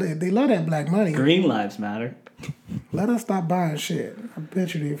love it. They love that black money. Green lives matter. Let us stop buying shit. I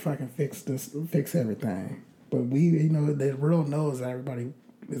bet you they fucking fix everything. But the world knows that everybody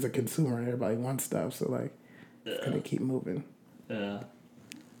is a consumer and everybody wants stuff. So like, it's gonna keep moving. Yeah.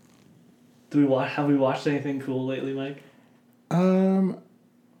 Have we watched anything cool lately, Mike?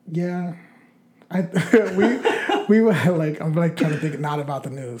 Yeah. we were like, I'm like trying to think not about the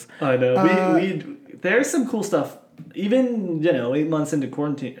news. I know. There's some cool stuff. Even 8 months into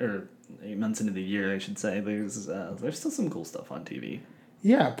quarantine, or 8 months into the year, I should say. There's still some cool stuff on TV.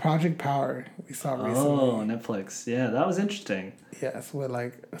 Yeah, Project Power we saw recently. Oh, Netflix. Yeah, that was interesting. Yes, with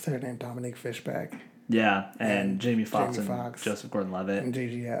what's her name, Dominique Fishback. Yeah, and Jamie Foxx and Joseph Gordon-Levitt and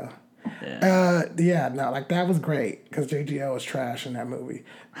JGL. Yeah. That was great because JGL was trash in that movie.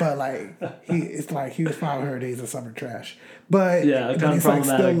 But he was 500 Days of Summer trash. But yeah, kind of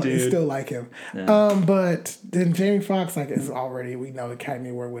problematic, dude. You still like him. Yeah. But then Jamie Foxx is already, we know,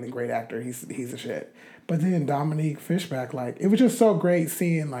 Academy Award winning great actor. He's a shit. But then Dominique Fishback, it was just so great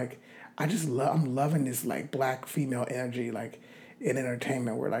seeing I'm loving this black female energy in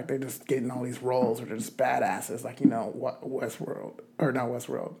entertainment where they're just getting all these roles where they're just badasses Westworld or not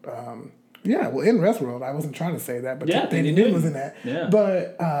Westworld. In Westworld, I wasn't trying to say that, but Danny Newton was in that. Yeah.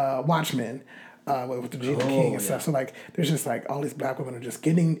 But Watchmen. With Regina King and stuff. So there's just all these black women are just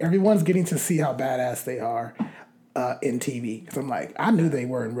everyone's getting to see how badass they are in TV. Because I'm I knew they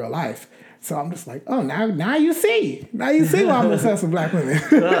were in real life. So I'm just now you see. Now you see why I'm obsessed with black women.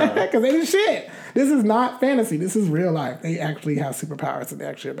 Because they the shit. This is not fantasy. This is real life. They actually have superpowers and they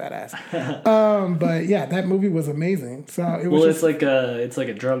actually are badass. But yeah, that movie was amazing. So it was it's like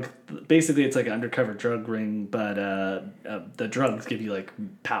a drug. Basically, it's like an undercover drug ring, but the drugs give you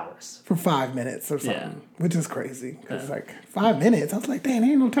powers for 5 minutes or something, which is crazy. Because 5 minutes, I was like, damn,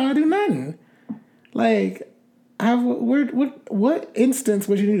 ain't no time to do nothing. What instance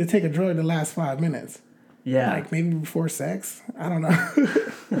would you need to take a drug to last 5 minutes? Yeah. Maybe before sex? I don't know.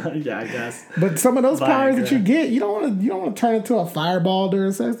 Yeah, I guess. But some of those powers that you get, you don't want to turn into a fireball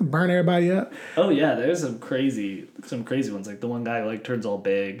during sex to burn everybody up. Oh yeah, there's some crazy ones. The one guy turns all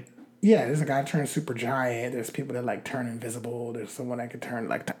big. Yeah, there's a guy turns super giant. There's people that like turn invisible. There's someone that can turn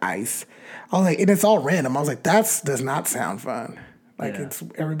like to ice. I was like, and it's all random. I was like, that does not sound fun. Like it's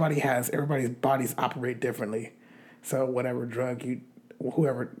everybody's bodies operate differently. So whatever drug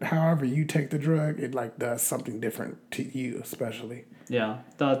however you take the drug, it like does something different to you, especially. Yeah,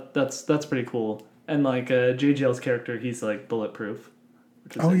 that's pretty cool. And like JGL's character, he's like bulletproof.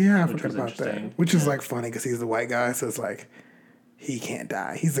 I forgot about that. Which is like funny because he's the white guy, so it's like he can't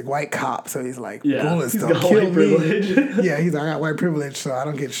die. He's a white cop, so he's like bullets don't kill me. Yeah, he's like, I got white privilege, so I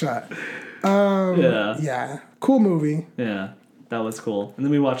don't get shot. Yeah, cool movie. Yeah, that was cool. And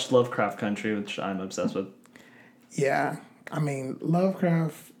then we watched Lovecraft Country, which I'm obsessed with. Yeah, I mean,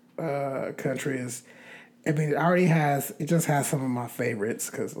 Lovecraft Country is. I mean, it just has some of my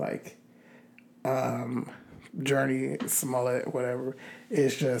favorites because like, Journey Smollett, whatever.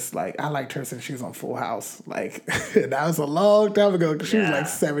 It's just like I liked her since she was on Full House. Like that was a long time ago because she was like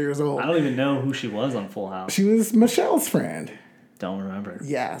 7 years old. I don't even know who she was on Full House. She was Michelle's friend. Don't remember.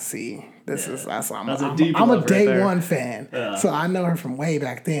 Yeah, see, I'm a a day right one fan, so I know her from way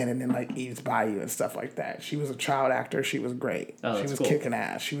back then, and then like Eve's Bayou and stuff like that. She was a child actor. She was great. Oh, she that's was cool. kicking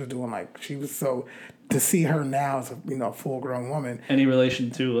ass. She was doing so. To see her now as a full grown woman. Any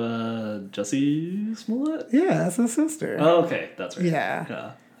relation to Jussie Smollett? Yeah, that's her sister. Oh, okay, that's right.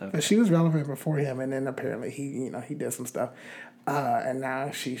 Yeah. Okay. But she was relevant before him, and then apparently he did some stuff, and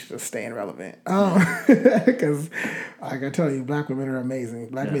now she's just staying relevant. Because I can tell you, black women are amazing.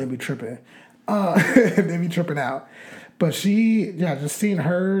 Black men be tripping, they be tripping out. But just seeing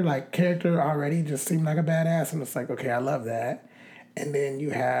her like character already just seemed like a badass, and it's like, okay, I love that. And then you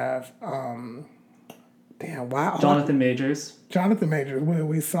have Jonathan Majors. Jonathan Majors, when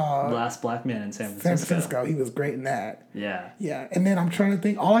we saw Last Black Man in San Francisco. He was great in that. Yeah. Yeah. And then I'm trying to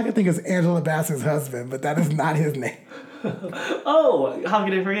think, all I can think is Angela Bassett's husband, but that is not his name. Oh, how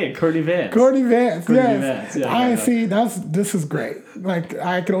can I forget? Courtney Vance. Courtney Vance, Vance, yeah. see, this is great. Like,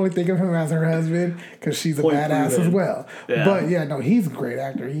 I can only think of him as her husband because she's a badass as well. Yeah. But yeah, no, he's a great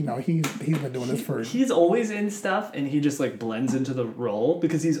actor. He's been doing this for... He's always in stuff and he just like blends into the role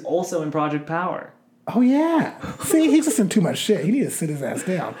because he's also in Project Power. Oh yeah! See, he's just in too much shit. He needs to sit his ass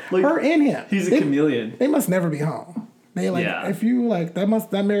down. Like, her and him. He's a chameleon. They must never be home. If you like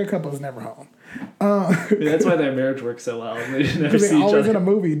that married couple is never home. That's why their marriage works so well. They never see each they're always other. in a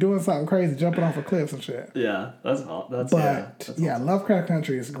movie doing something crazy, jumping off of cliffs and shit. Yeah, that's awesome. Lovecraft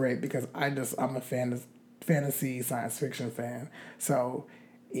Country is great because I'm a fantasy science fiction fan. So,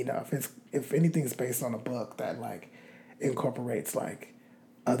 if anything's based on a book that like incorporates like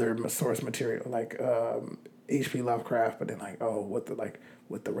other source material like H.P. Lovecraft, but then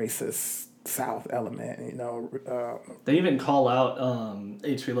with the racist South element, they even call out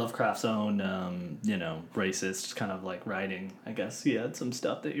H.P. Lovecraft's own racist kind of like writing. I guess he had some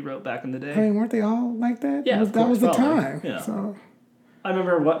stuff that he wrote back in the day. I mean, weren't they all like that? Yeah, that was the probably. time. Yeah. So I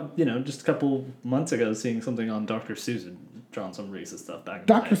remember just a couple months ago seeing something on Dr. Seuss and drawn some racist stuff back in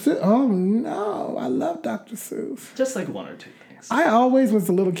the day. Dr. Seuss. Oh no, I love Dr. Seuss. Just like one or two things. I always was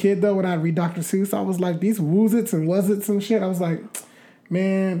a little kid though when I read Dr. Seuss. I was like these woozits and wasits and shit. I was like,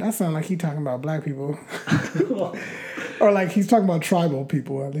 man, that sounds like he talking about black people, or like he's talking about tribal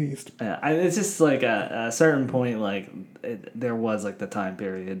people at least. Yeah, it's just like at a certain point, like there was like the time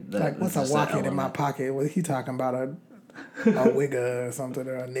period. Like what's a walking in my pocket? Was he talking about a wigger or something,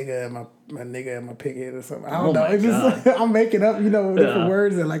 or a nigga in my picket or something? I don't know. It's just like, I'm making up, different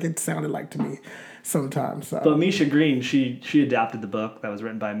words that like it sounded like to me sometimes. So. But Misha Green, she adapted the book that was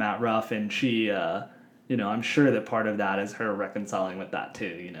written by Matt Ruff, and she, I'm sure that part of that is her reconciling with that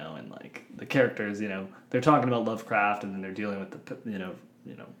too, and like the characters, they're talking about Lovecraft, and then they're dealing with the,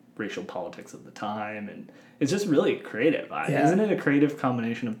 racial politics of the time, and it's just really creative. Yeah. Isn't it a creative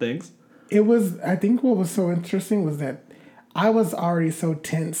combination of things? It was. I think what was so interesting was that I was already so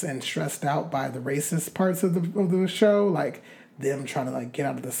tense and stressed out by the racist parts of the show, like them trying to like get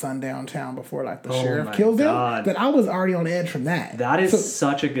out of the sundown town before like the sheriff killed them, that I was already on edge from that. That is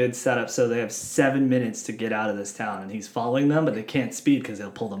such a good setup. So they have 7 minutes to get out of this town, and he's following them, but they can't speed because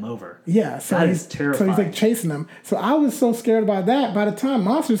they'll pull them over. Yeah, so that is terrifying. So he's like chasing them. So I was so scared about that. By the time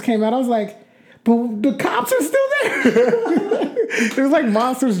Monsters came out, I was like, but the cops are still there. It was like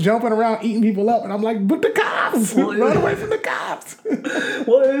monsters jumping around eating people up, and I'm like, but the cops! Run away from the cops!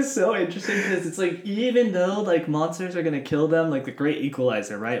 Well, it is so interesting because it's like, even though like monsters are gonna kill them, like the Great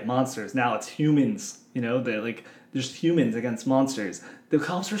Equalizer, right? Monsters. Now it's humans. They're like there's humans against monsters. The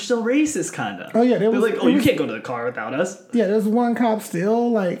cops are still racist, kind of. Oh yeah, they're like, you can't go to the car without us. Yeah, there's one cop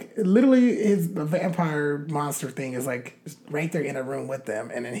still like literally the vampire monster thing is like right there in a room with them,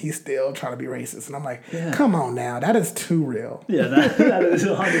 and then he's still trying to be racist, and I'm like, come on now, that is too real. Yeah, that is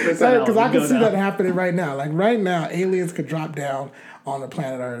 100%. Because I can see that happening right now. Like right now, aliens could drop down on the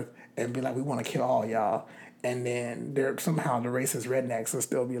planet Earth and be like, we want to kill all y'all, and then they're somehow the racist rednecks will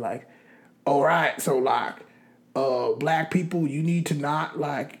still be like, all right, so like. Black people, you need to not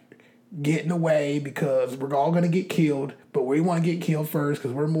like get in the way because we're all gonna get killed, but we want to get killed first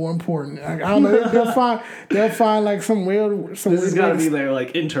because we're more important. Like, I don't know. They'll find like some weird. This has got to be their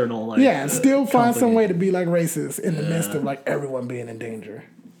like internal. Like, still find some way to be like racist in the midst of like everyone being in danger.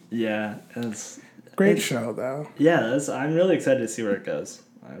 Yeah, it's great show though. Yeah, I'm really excited to see where it goes.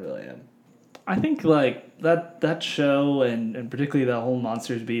 I really am. I think like that show and particularly the whole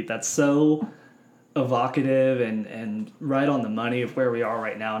Monsters beat. That's so evocative and right on the money of where we are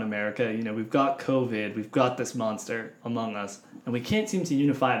right now in America. You know, we've got COVID, we've got this monster among us, and we can't seem to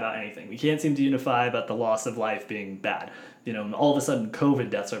unify about anything. We can't seem to unify about the loss of life being bad. You know, and all of a sudden COVID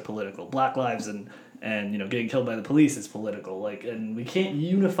deaths are political. Black lives and you know, getting killed by the police is political. Like, and we can't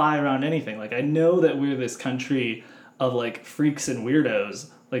unify around anything. Like, I know that we're this country of like freaks and weirdos,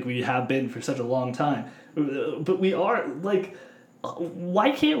 like we have been for such a long time, but we are like,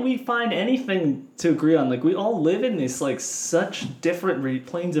 why can't we find anything to agree on? Like, we all live in these like such different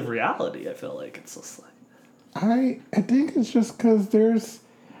planes of reality. I feel like it's just like, I think it's just because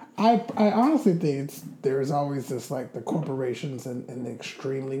I honestly think there's always this like the corporations and the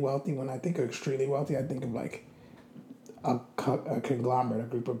extremely wealthy. When I think of extremely wealthy, I think of like a conglomerate, a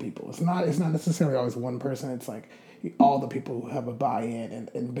group of people. It's not necessarily always one person. It's like all the people who have a buy-in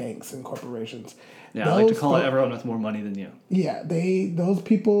in banks and corporations. yeah, I like to call it everyone with more money than you. Yeah, those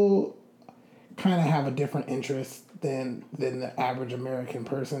people kind of have a different interest than the average American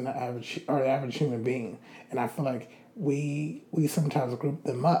person, the average human being, and I feel like we sometimes group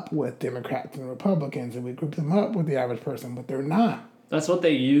them up with Democrats and Republicans, and we group them up with the average person, but they're not. That's what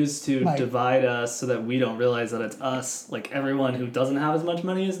they use to Like, divide us so that we don't realize that it's us, like everyone who doesn't have as much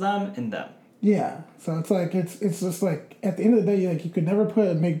money as them, and them. Yeah, so it's like it's just like at the end of the day, like you could never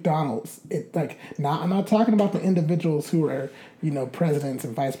put McDonald's. I'm not talking about the individuals who are presidents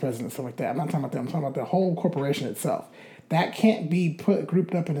and vice presidents stuff like that. I'm not talking about them. I'm talking about the whole corporation itself. That can't be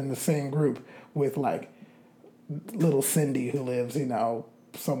grouped up in the same group with like little Cindy who lives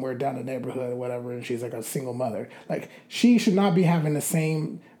somewhere down the neighborhood or whatever, and she's like a single mother. Like she should not be having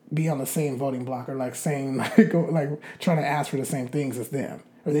be on the same voting block or like same like trying to ask for the same things as them.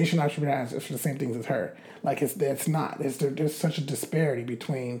 Or they should not be asked for the same things as her. Like there's such a disparity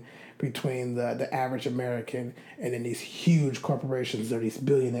between the average American and then these huge corporations, they're these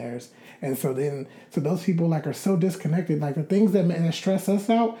billionaires. And so those people like are so disconnected. Like the things that stress us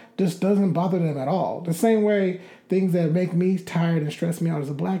out just doesn't bother them at all. The same way things that make me tired and stress me out as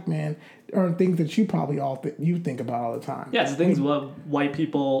a black man are things that you probably you think about all the time. Yeah, it's the things what white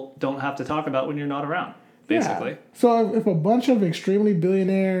people don't have to talk about when you're not around, basically. Yeah. So if a bunch of extremely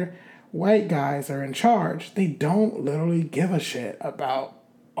billionaire white guys are in charge, they don't literally give a shit about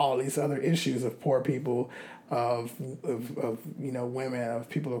all these other issues of poor people, of women, of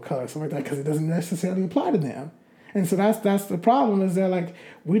people of color, stuff like that, because it doesn't necessarily apply to them. And so that's the problem, is that like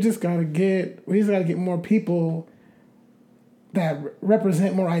we just gotta get more people that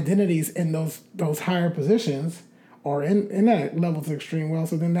represent more identities in those higher positions or in that levels of extreme wealth,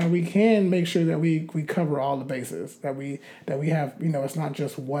 so then that we can make sure that we cover all the bases, that we have, it's not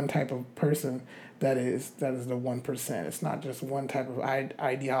just one type of person that is the 1%. It's not just one type of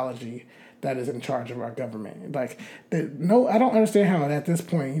ideology that is in charge of our government. Like, I don't understand how at this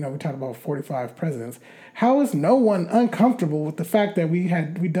point, we talked about 45 presidents. How is no one uncomfortable with the fact that we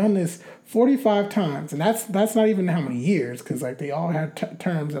done this 45 times, and that's not even how many years, because like they all had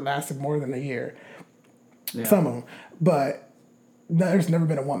terms that lasted more than a year. Yeah. Some of them, but there's never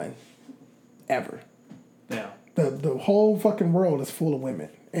been a woman, ever. Yeah. The whole fucking world is full of women,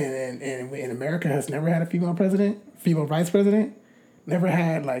 and America has never had a female vice president. Never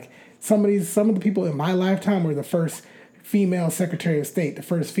had like some of the people in my lifetime were the first female Secretary of State, the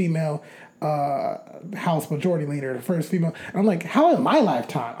first female House Majority Leader, the first female. I'm like, how in my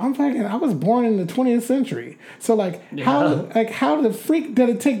lifetime? I was born in the 20th century, so like how the freak did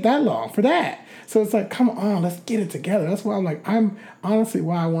it take that long for that? So it's like, come on, let's get it together. That's why I'm honestly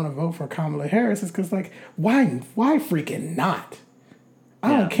why I want to vote for Kamala Harris, is because like why freaking not?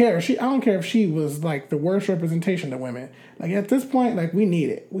 I don't care if she was like the worst representation of women. Like at this point, like we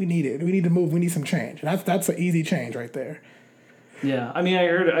need it. We need to move. We need some change. That's an easy change right there. Yeah, I mean, I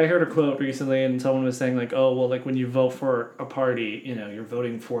heard a quote recently, and someone was saying like, oh well, like when you vote for a party, you're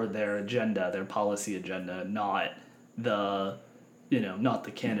voting for their agenda, their policy agenda, not the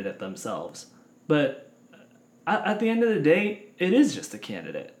candidate themselves. But at the end of the day, it is just a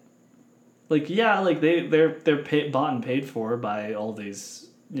candidate. Like, yeah, like they're bought and paid for by all these,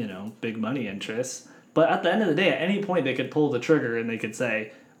 big money interests. But at the end of the day, at any point, they could pull the trigger and they could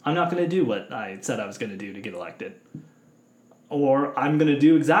say, I'm not going to do what I said I was going to do to get elected. Or I'm going to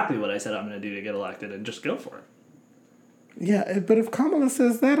do exactly what I said I'm going to do to get elected, and just go for it. Yeah, but if Kamala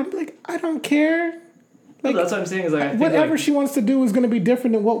says that, I'm like, I don't care. Like, that's what I'm saying, is like, I think whatever she wants to do is going to be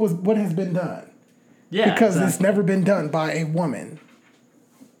different than what has been done. Yeah, because it's never been done by a woman.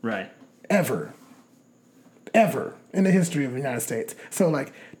 Right. Ever in the history of the United States. So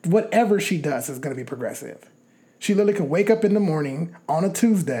like whatever she does is going to be progressive. She literally could wake up in the morning on a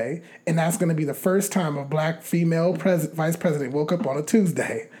Tuesday, and that's going to be the first time a black female vice president woke up on a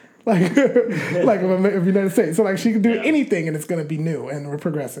Tuesday. like of the United States. So like she can do anything and it's gonna be new and we're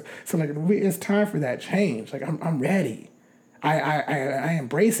progressive. So like it's time for that change. Like I'm ready. I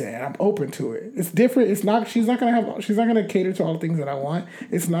embrace it and I'm open to it. It's different. It's not. She's not gonna cater to all the things that I want.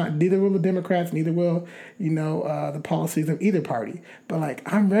 It's not. Neither will the Democrats. Neither will the policies of either party. But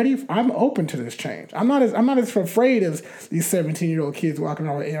like I'm ready. I'm open to this change. I'm not as afraid as these 17-year-old kids walking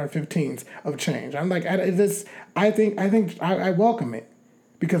around with AR-15s of change. I'm like I think I welcome it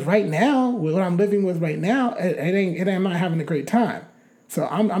because right now what I'm living with right now I'm not having a great time. So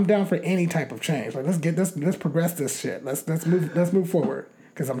I'm down for any type of change. Like let's progress this shit. Let's move forward.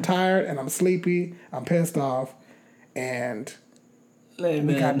 Because I'm tired and I'm sleepy. I'm pissed off, and we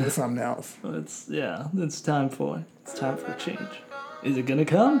gotta do something else. It's time for change. Is it gonna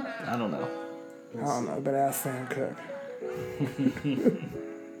come? I don't know. I don't know. Better ask Sam Cooke.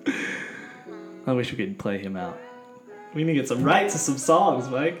 I wish we could play him out. We need to get some rights to some songs,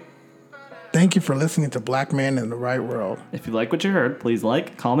 Mike. Thank you for listening to Black Man in the Right World. If you like what you heard, please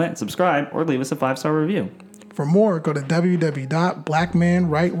like, comment, subscribe, or leave us a 5-star review. For more, go to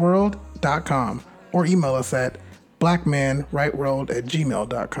www.blackmanrightworld.com or email us at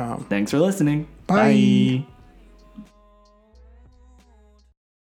blackmanrightworld@gmail.com. Thanks for listening. Bye.